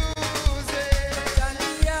 tani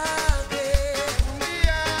yange,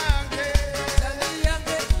 tani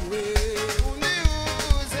yange iwe,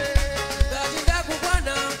 gati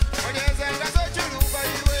ndakubwana,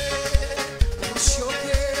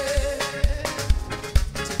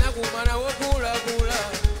 kumana wokula kula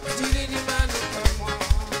tili ni manu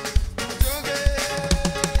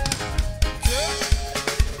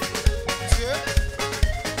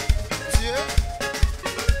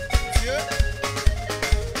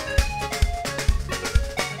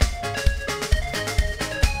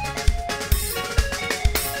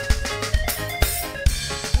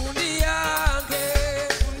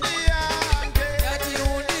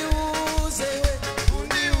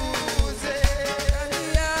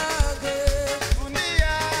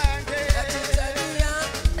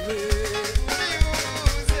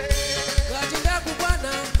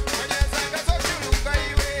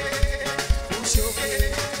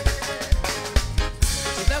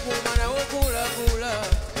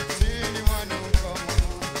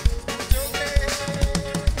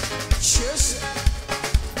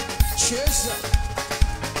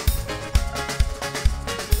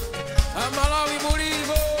Amalawi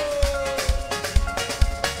mulivo.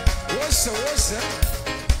 Wosa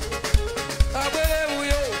abele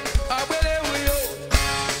uyo abele uyo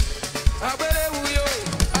abele uyo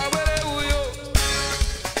abele uyo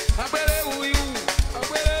abele uyo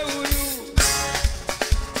abele uyo.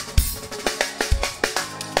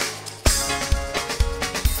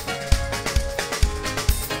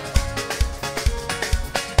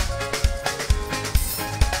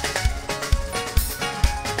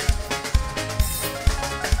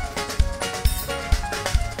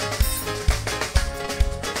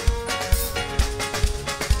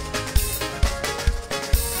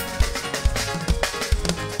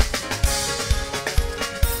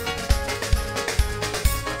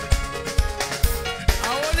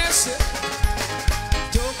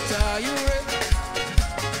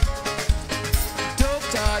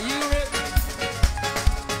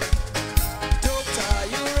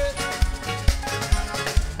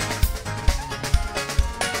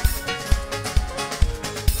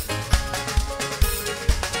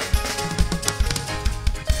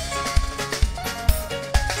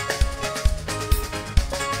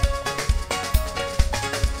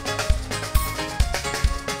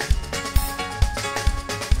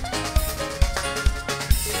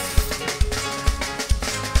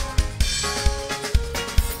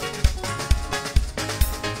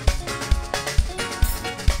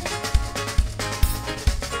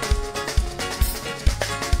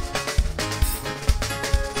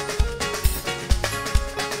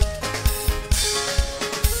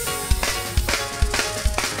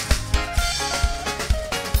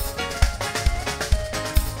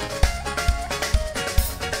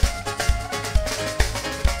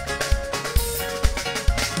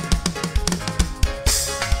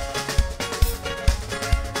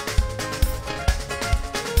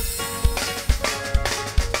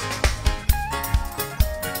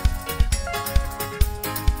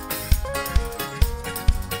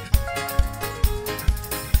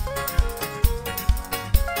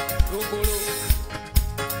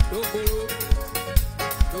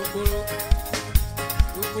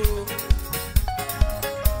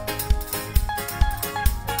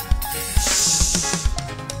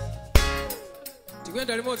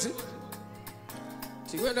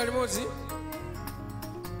 Tigwenda limodzi.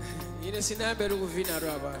 Ine sinambe lukuvina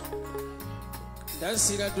rwaba.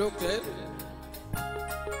 Ndansira doctor.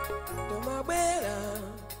 Tomabwera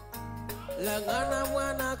langana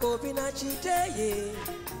mwana kopina chiteye.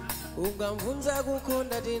 Ungamvunza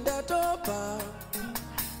kukonda tindatopa.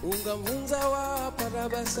 Ungamvunza wapa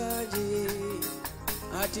rabasaje.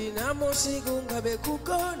 Ati namo siku ngabe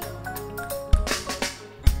kukona.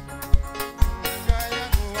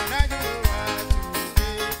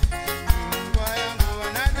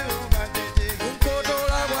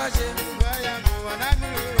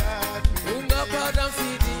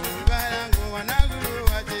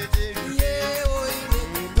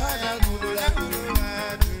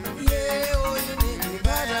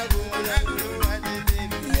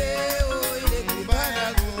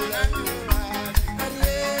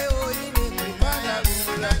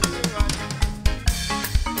 Thank you.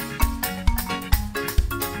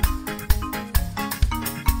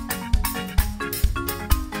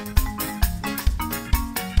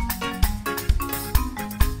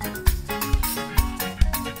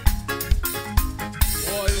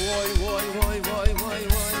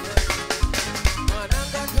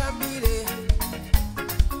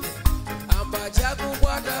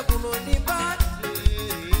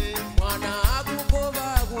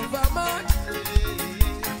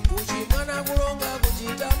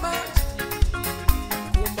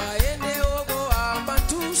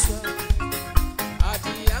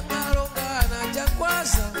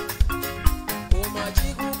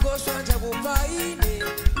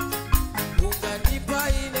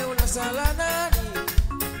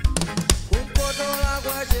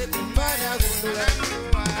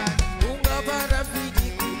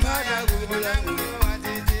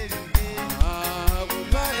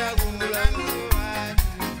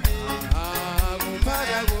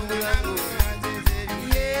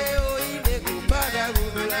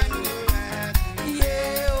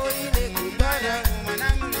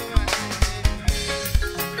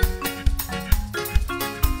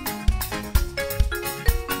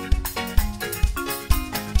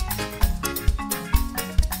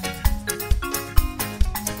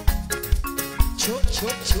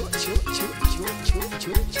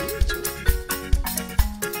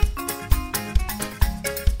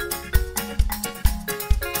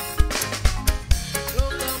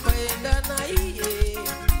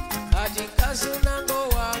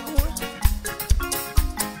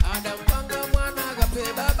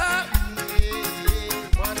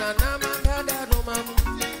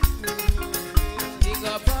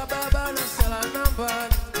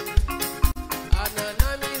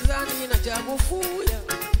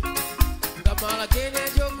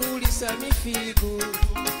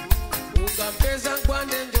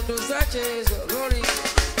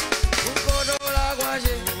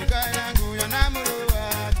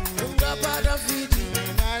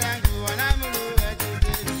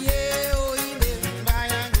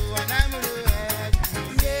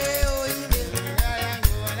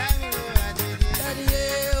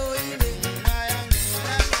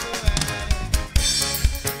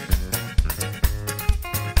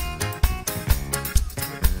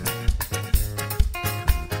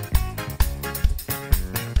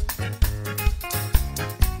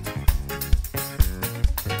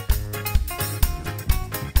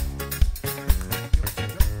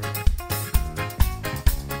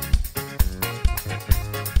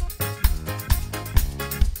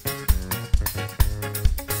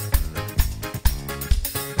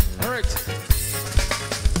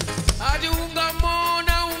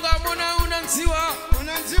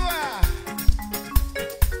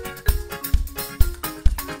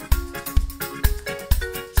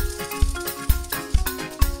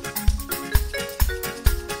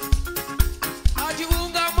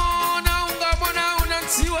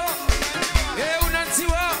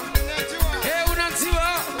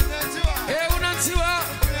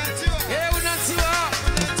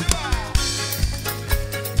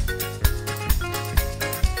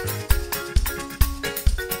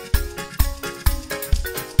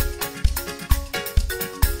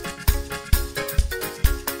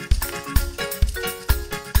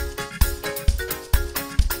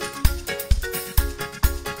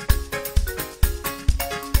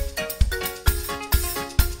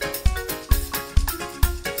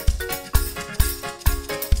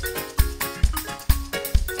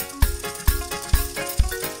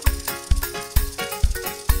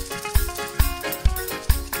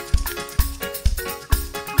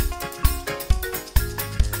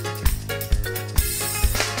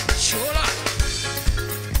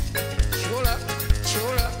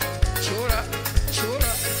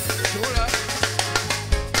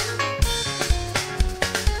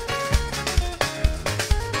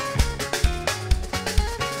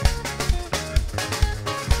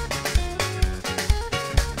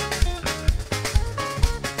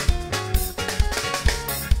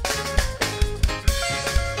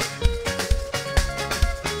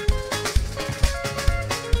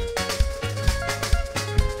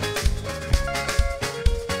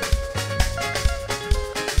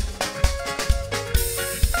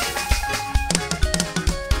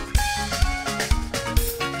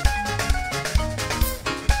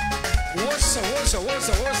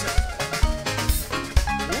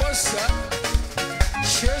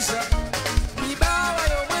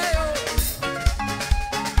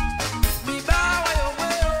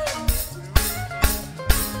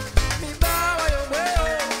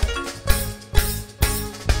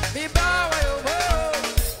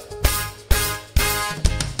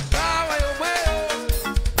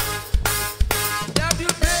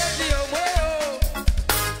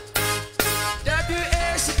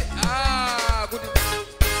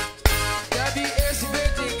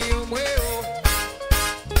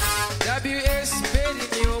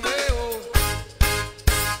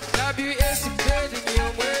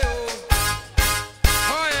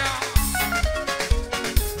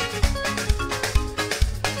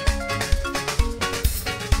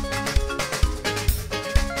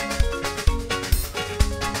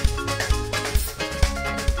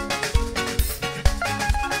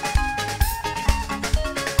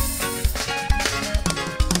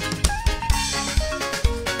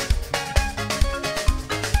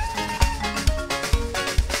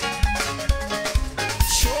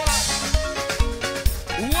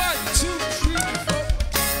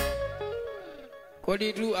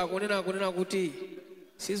 kodi tu akunena kuti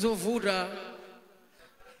sizovuta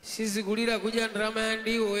sizikulira kudya ndalama ya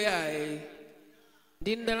ndiwo yaye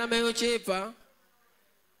ndi ndalama yochepa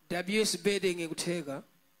WS bedding ikutheka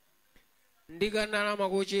ndika ndalama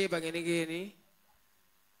kochepa kenikeni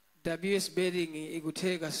WS bedding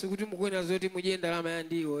ikutheka sikuti mukwena zoti mudye ndalama ya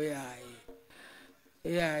ndiwo yaye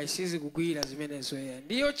sizikugwira zimenezo yaye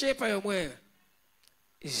ndiyo chepa yomwe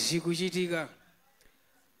zikuchitika.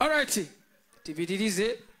 Alright,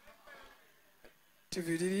 tipitirize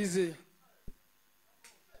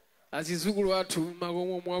azizukulu wathu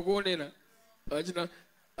makomo mwakuonera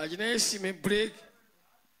achina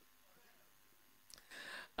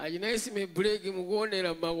esime break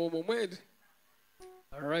mukuonera makomo mwetu.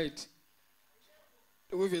 All right,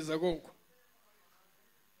 tikuveza konko.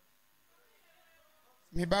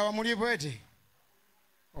 Mibawa mulipo eti?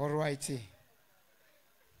 All right.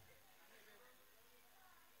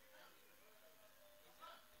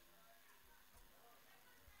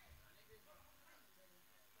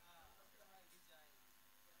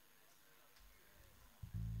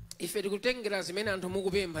 Ife tikutengera zimene anthu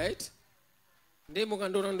mukupempha eti ndi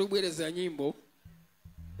mukandona ndikubwereza nyimbo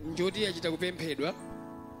njoti yachita kupemphedwa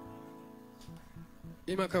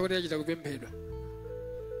imakhala kuti yachita kupemphedwa.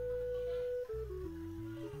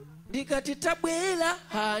 Ndikati tabwera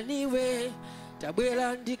haniwe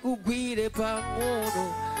tabwera ndikugwire pang'ono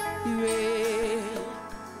iwe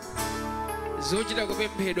zochita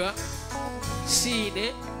kupemphedwa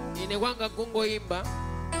sine ine kwanga kungoimba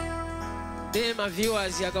de ma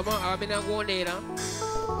viewers amene akuonera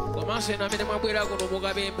komanso ena amene mwabwera kuno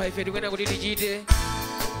mukapempha ife tikuyena kuti tichite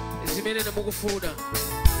zimene mukufuna.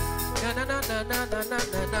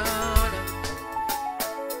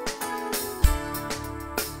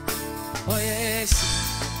 Oh yes,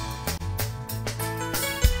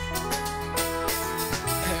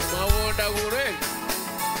 mawonda kure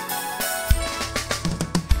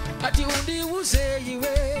ati undiuze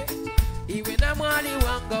iwe na mwali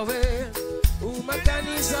wanga we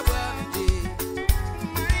umakanisa bwanji.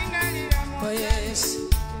 Oh yes,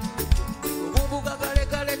 ukumbuka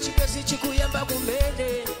kale chikezi chikuyamba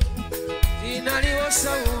kumbele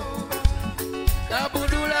inaliwosawu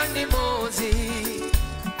kabudula ndi mozi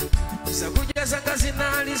zakuja zanga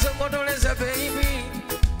zinalizongotoleza baby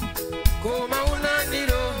koma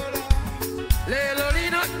unandiro lelo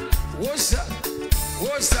lino wosa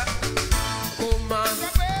koma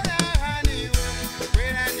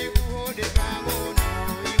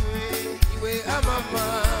iwe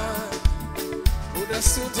amama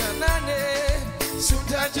udasunta nane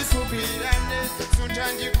sunta chifubirane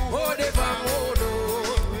sunta ndikuhode pamono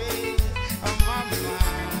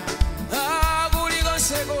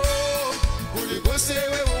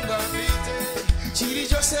kuligosewe ungapite chili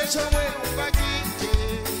chose chomwe ungachite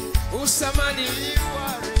usamani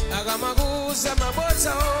akamakuza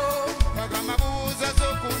mabotsawo akamakuza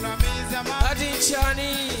zokunamiza ati nchani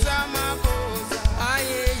za makoza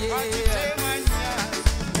ayeye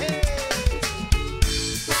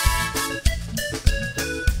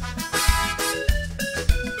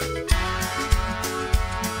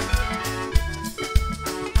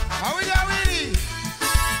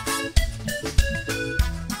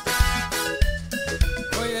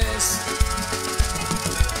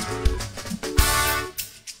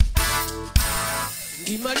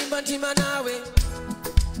Ndima nawe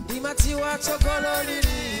ndimatiwa tsogolo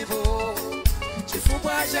lilipo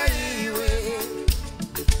chifukwa cha iwe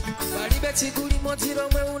palibe tsiku limodzi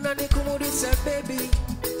lomwe unandikhumudwitsa baby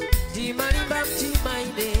ndimalimba mtima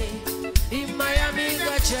ine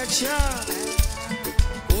ndimayamika chacha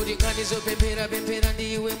kuti kandizopemphera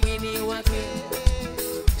ndiwe mwini wake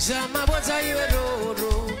zamabodza iwe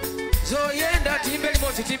loro zoyenda timbe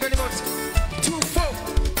limodzi 2-4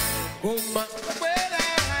 Uma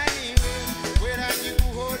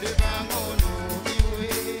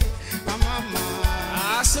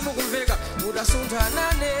Simukuveka udasunta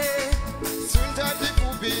nane sunta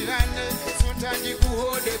tikubirane sunta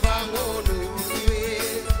ndikuhode pang'ono iwe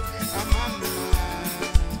amama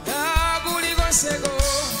kulikoseko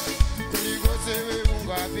kuligosewe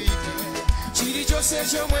ungapite chili chose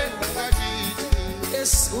chomwe ungachite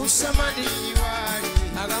usamani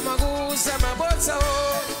akamakuza mabotsawo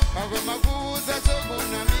akamakuza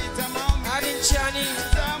zokunamiza mama ali nchani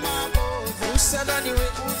usadaniwe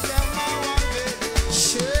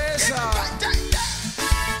Sheza.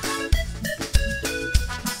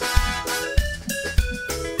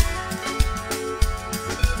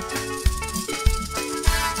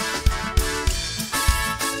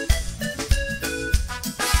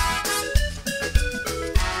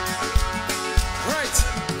 Right.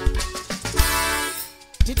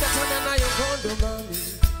 Titatana nayo ngondo mami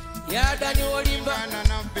yadani wolimbana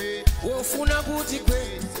nambe wofuna kuti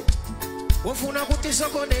gwe wofuna kuti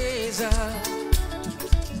sokoneza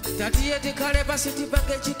tatiye tikale pasi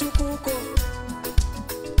tipange chitukuko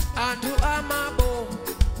anthu amabo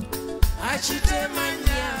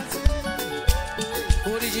achitemanya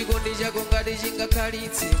kuti chikondi chako ngati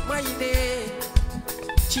chingakhalitse mwaine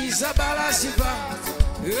chizabalasipa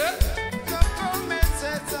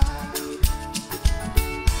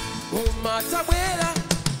Koma tabwera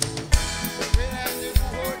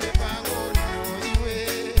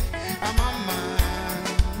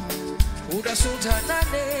Udasunta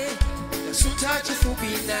nane Tasunta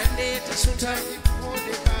chifupi nane Tasunta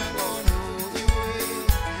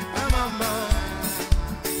Amama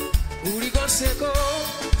Uligoseko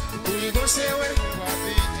Uligosewe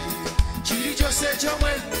Chiri jose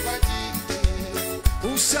chomwe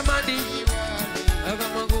Usamadi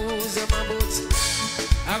Agamaguza mabuti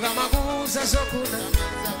Agamaguza sokuna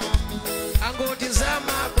Angoti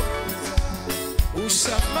zamabo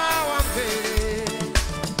Usamawa mbele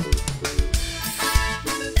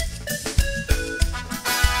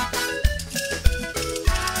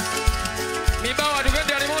Mibawa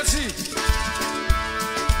dugende alimoti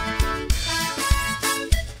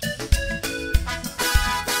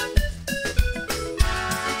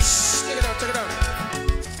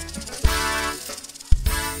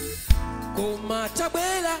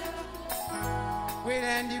Tabela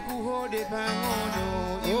Wela ndi kuhode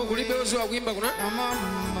pangono Oh kulibe uzo wa kuimba kuna mama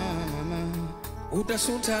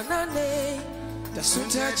Utasunta nane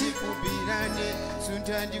Tasunta chikubirane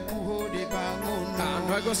sunta ndi kuhode pangono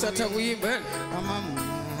Ndwako sata kuimba mama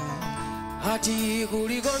Hati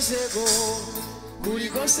kulikonseko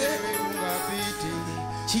Kulikonseko ungapite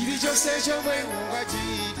Chili chose chomwe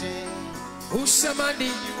ungachite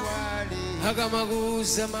Usamadi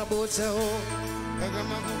Agamaguza mabota o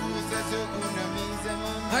Agamaguza sokuna miza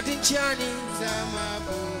mama Hati nchani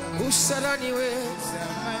Samabu Usarani we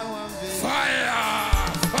Samawa mbe Fire!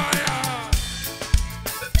 Fire!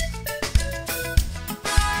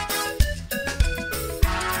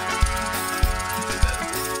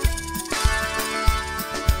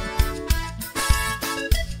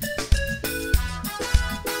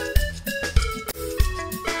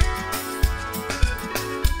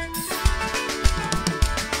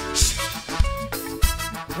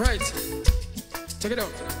 Right. Check it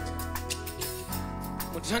out.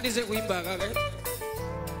 Muthandize kuimba kaka.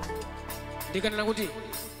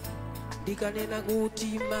 Ndikanena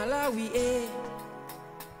kuti Malawi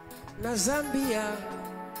na Zambia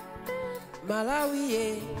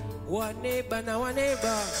Malawi waneba na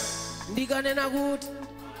waneba ndikanena kuti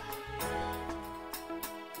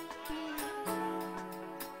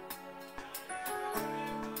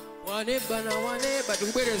waneba na waneba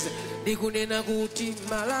tukubwereze ndikunena kuti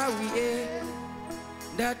Malawi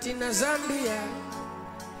ndati na Zambia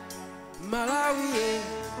Malawi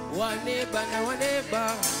waneba na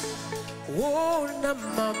waneba wona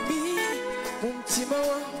mami mumtima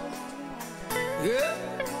wa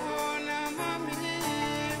Wona mami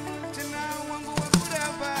mumtima wangu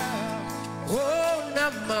wakuraba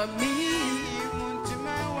wona mami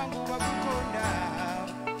mumtima wangu wakukonda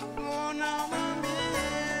Wona mami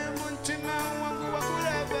mumtima wangu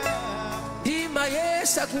wakuraba Dima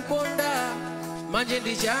yesa kukonda manje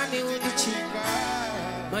ndijani undichika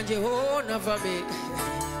manje wona vame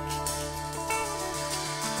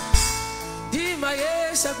Dima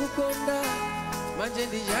yesa kukonda manje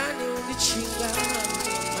ndijani undichika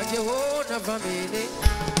manje wona vamene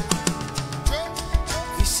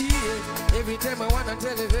You see it every time I wanna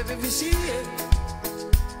tell you baby you see it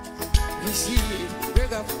You see it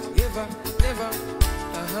break up ever never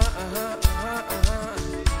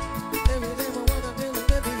Every time I wanna tell you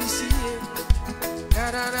baby you see it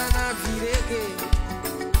Karana virege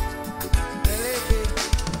Eleke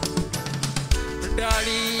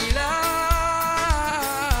Dalila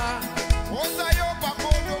Oza yo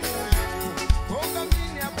pamodo muyo Oga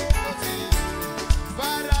mini ya bokozi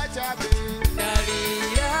Vara chabe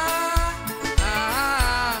Dalila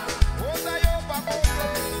Oza yo pamodo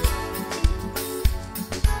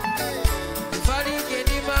Falike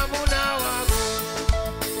ni mamuna wago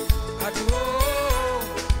Atuo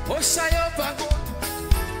Osayopa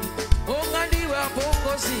Ongandiwa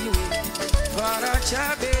bongo ziwe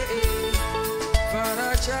Varachabe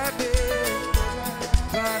Varachabe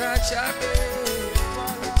Varachabe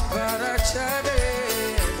Varachabe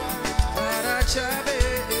Varachabe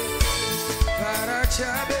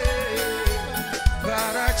Varachabe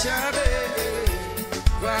Varachabe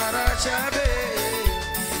Varachabe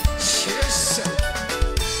Yes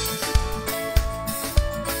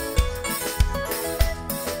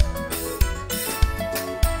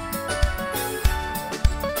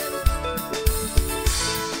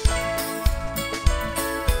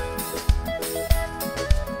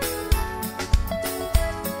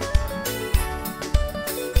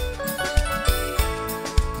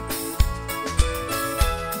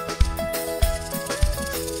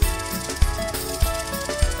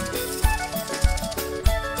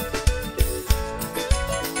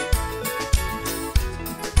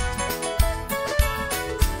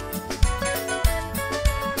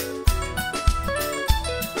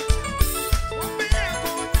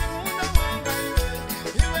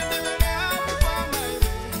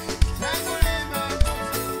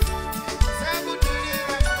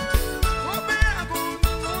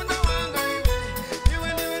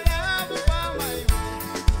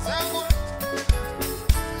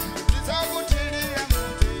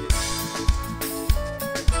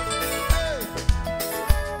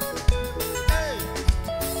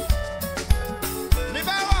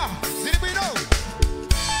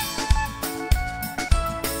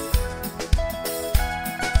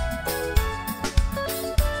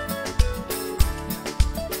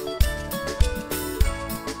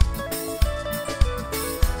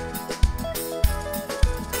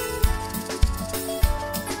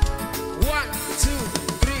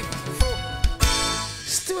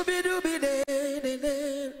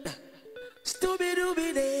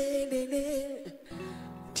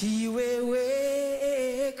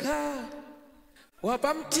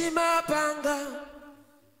wapa mtima panga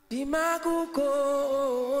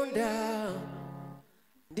ndimakukonda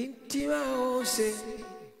ndi mtima wonse.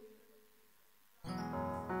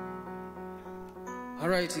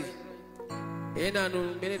 Alright, anu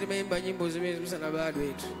mmene timayimba nyimbo zimene musanabadwe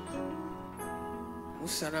etu,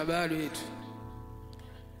 musanabadwe etu.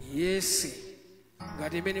 Yes,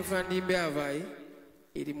 ngati imene funa ndimbe avayi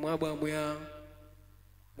ili mwabwambo ya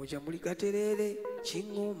muchambuli Katelele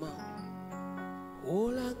Ching'oma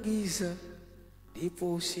wolangiza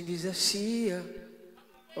ndipo sindizasiya.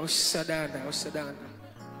 Osadanda, osadanda.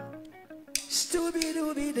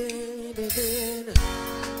 Stubidubidendedena.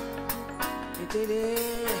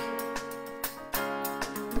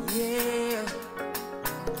 Yeah.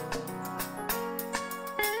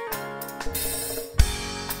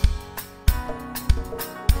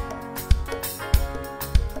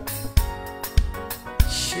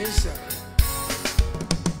 Shisa.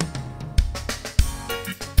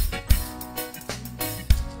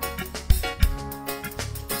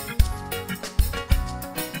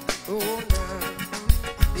 Oh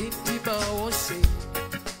na, intima wose.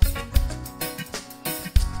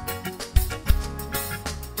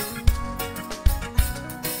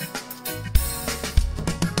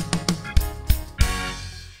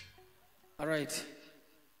 Alright.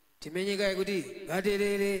 Timenyeka kuti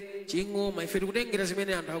Katelele Ching'oma ife tikutengera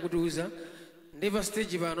zimene anthu akutiuza. Ndipa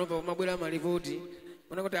stage pano pa mabwera malipoti.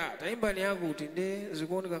 Ona kuti taimbani akuti nde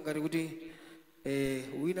zikuoneka ngati kuti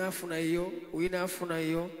wina afuna iyo, wina afuna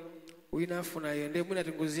iyo, wina afuna iyo. Nde mwina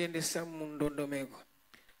tingoziyendesa mu ndondomeko.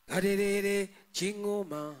 Katelele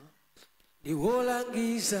Ching'oma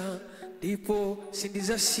ndiwolangiza ndipo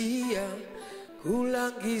sindizasiya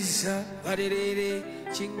kulangiza. Katelele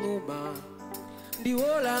Ching'oma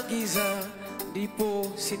ndiwolangiza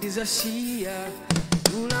ndipo sindizasiya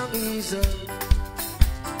kulangiza.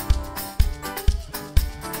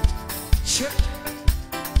 Che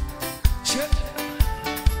che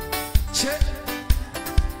che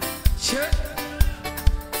che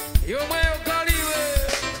yomweyo kaliwe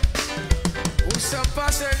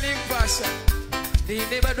usampasa nimpasa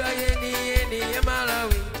ndinebadwa yeni ya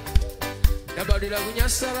Malawi ndabadwira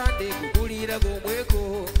kunyasala ndikukulira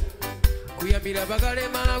komweko kuyambira bakale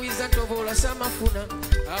Malawi zantovola samafuna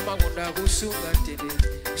amakonda kusunga tende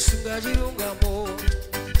sunga chilungamo.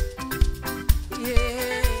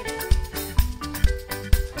 Yeah.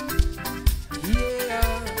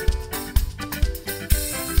 Yeah.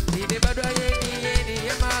 Ndinebadwa yeni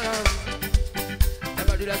ya Malawi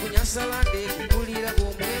ndabadwira kunyasala ndikukulira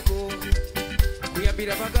komweko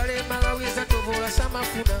kuyambira bakale Malawi zantovola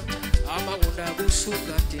samafuna amakonda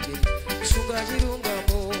kusunga tende sunga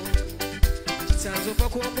chilungamo. Sanzo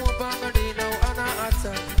pakuamua panga ndinawo ana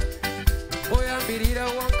ata oyambirira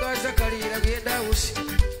wankaza kalira kuyenda usi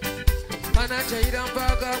anachaira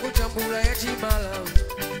mpaka kuchambula ya Chimalawi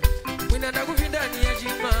wina ndakuvindani ya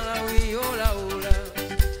Chimalawi olaula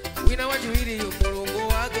wina wachiwiri mulungu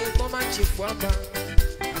wake koma chifwamba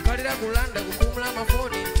akalira kulanda kukumula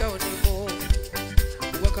mafoni mtaonimo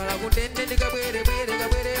wakala kundende ndikabwere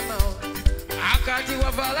mao akati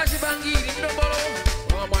wavala chibangiri mdombolo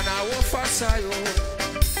mwana wofasayo.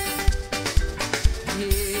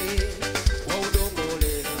 Yeah,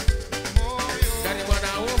 waudongolela ndani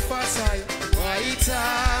mwana wofasayo waita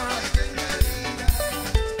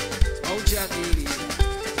waujamili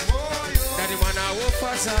ndani mwana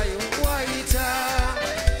wofasayo waita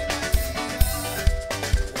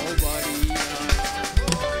waubalia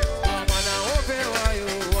mwana wopewayo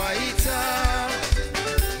waita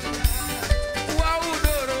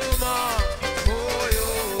waudoroma.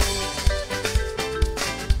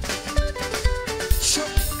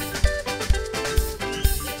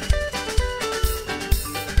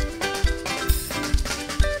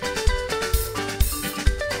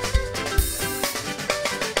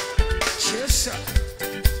 Chesa.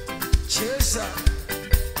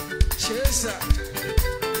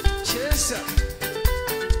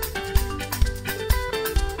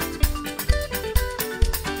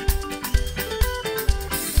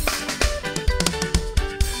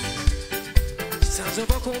 Sanzo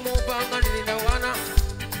pakumu panga ndilinda wana.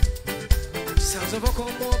 Sanzo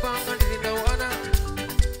pakumu panga ndilinda wana.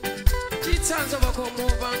 Chitsanzo pakumu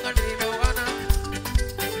panga ndilinda wana.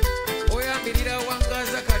 Oyambirira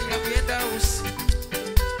wangaza kalira kuyenda usi.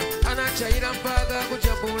 Anachaira mpaka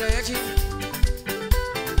kuchambula ya Chimalawi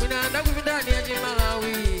wina ndakuvindani ya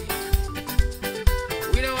Chimalawi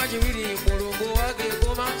wina wachiwiri mulungu wake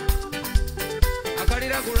koma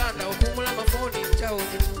akalira kulanda ukumula mafoni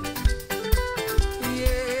mtaoni.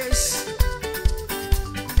 Yes.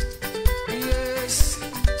 Yes.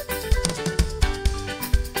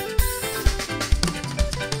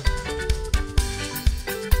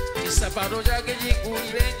 Chisato chake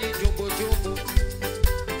chikulirenji chombo chombo.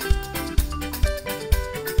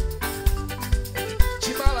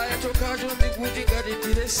 Chibala yachokacho mikuti ngati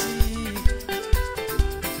tiresi.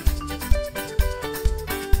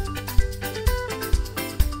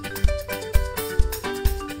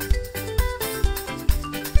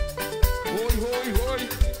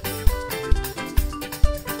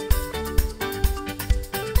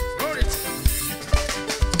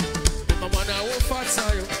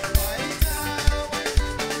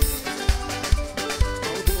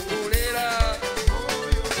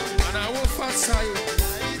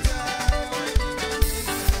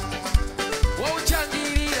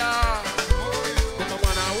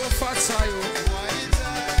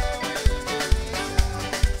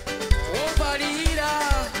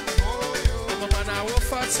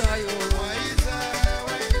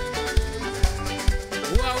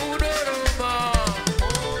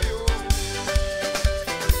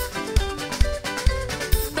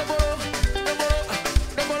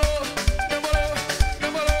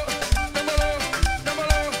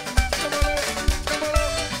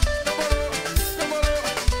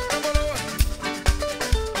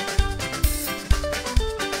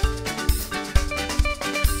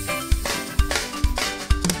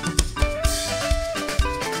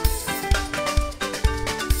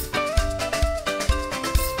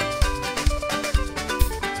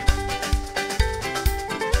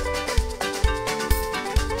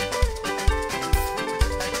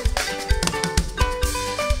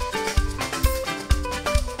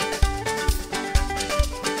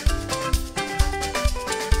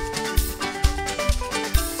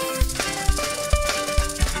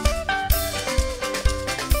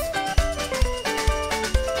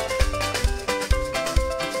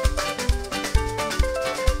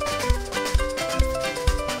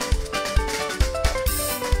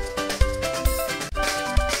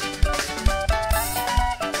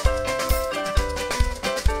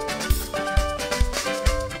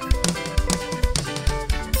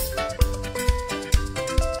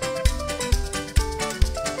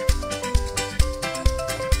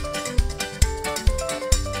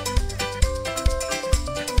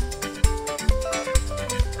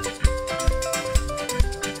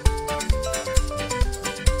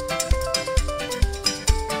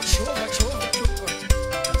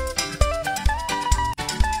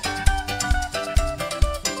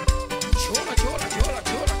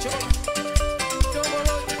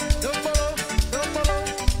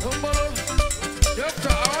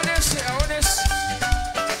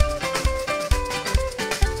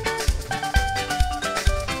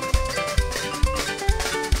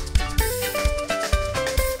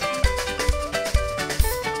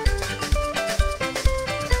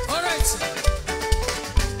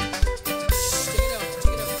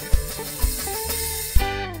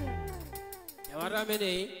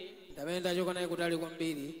 Ndamenda choka naye kutali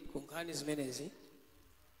kwambiri kunkhani zimenezi.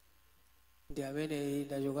 Ndi amene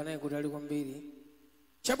ndachoka naye kutali kwambiri.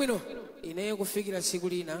 Chabwino ineyo kufikira tsiku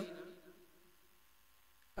lina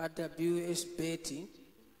AWS beti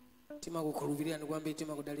timakukhulupirani kwambiri,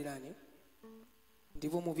 timakudalirani,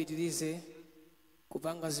 ndipo mupitirize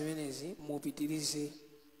kupanga zimenezi, mupitirize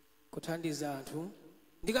kuthandiza anthu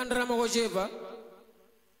ndikandalama kochepa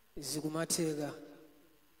zikumatheka,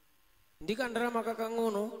 ndikandalama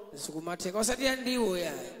kakang'ono zikumatheka, osati ndiwo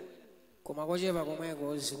yayi koma kochepa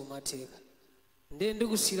komweko zikumatheka. Ndiye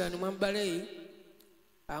ndikusiyirani mwa m'baleyi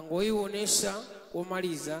angoyionesha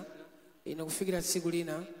womaliza ine kufikira tsiku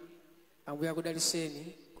lina. Ambuye akudaliseni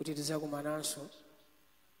kuti tizakumananso.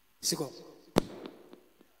 Siko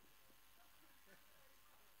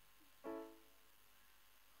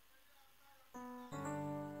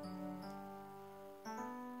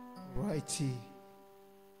righty.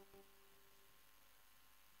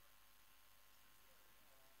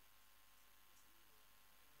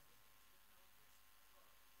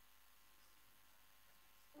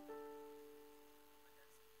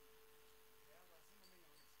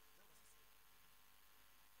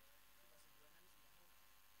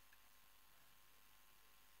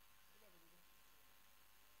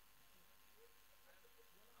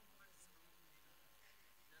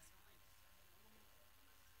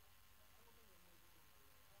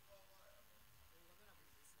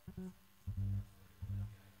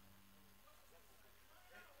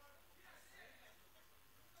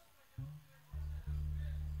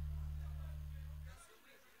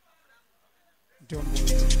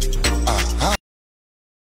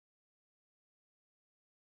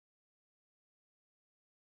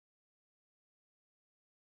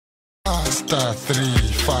 Star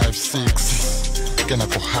 356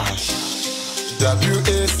 Kenako Hash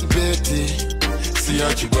WS Betty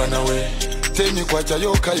siyachi bwana we teni kwacha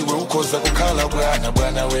yoka iwe ukoza kukala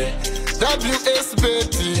bwana we WS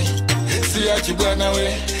Betty siyachi bwana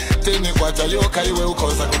we teni kwacha yoka iwe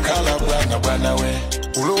ukoza kukala bwana we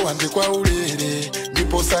uloandikwa ulere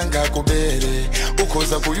ndipo sanga kubere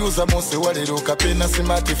ukoza kuyuza mose walero kapena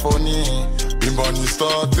smartphone imbani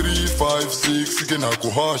star 356 kena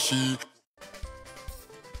kuhashi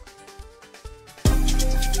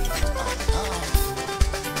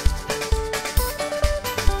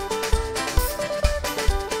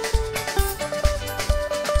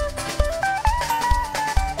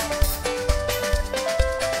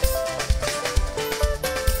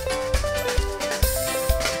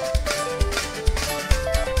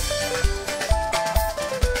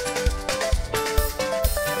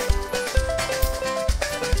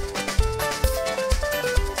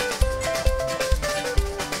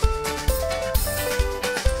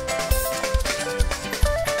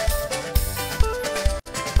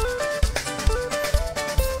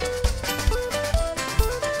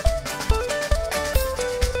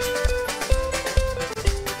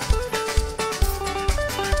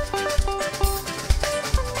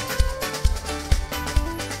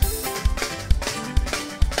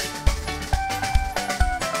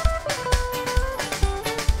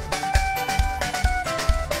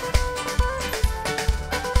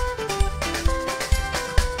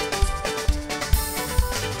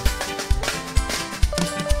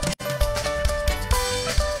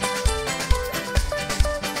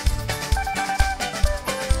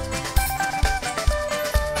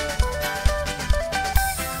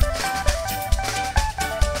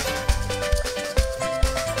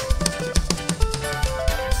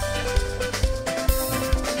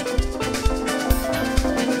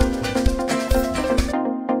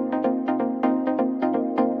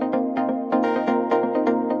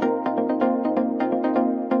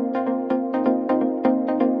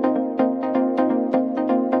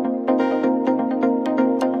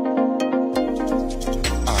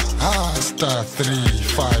Star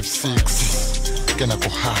 356 kena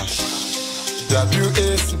kuhash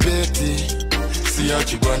WS Betty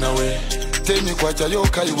siyachi bwana we teni kwacha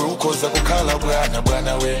yoka iwe ukoza kukala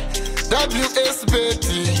bwana we WS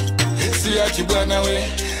Betty siyachi bwana we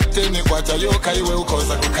teni kwacha yoka iwe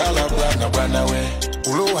ukoza kukala bwana we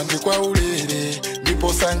uloandikwa ulere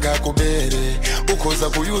ndipo sanga kubere ukoza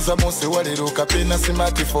kuyuza mose walero kapena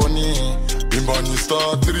smartphone imbani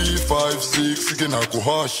star 356 kena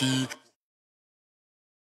kuhashi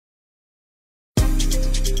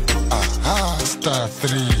Star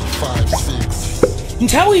 356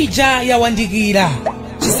 Ntawija yawandikira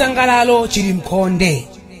chisangalalo chili mkonde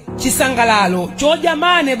chisangalalo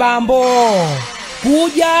chojamane bambo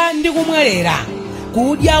kudya ndi kumwelera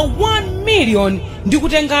kudya 1 million ndi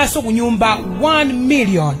kutengaso kunyumba 1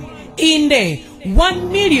 million inde 1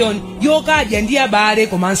 million yokadya ndi abale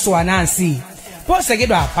komanso anansi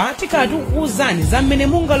posekedwa apa tikati kukuuzani za mmene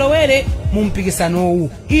mungalowere mu mpikisanowu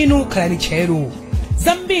inu khalani tcheru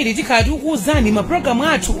zambiri tikati kukuuzani mapulogalamu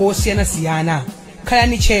athu osiyanasiyana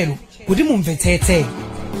khalani tcheru kuti mumvetsetse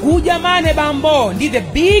kudya mane bambo ndi the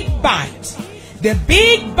big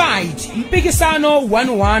bite mpikisano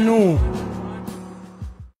 1-1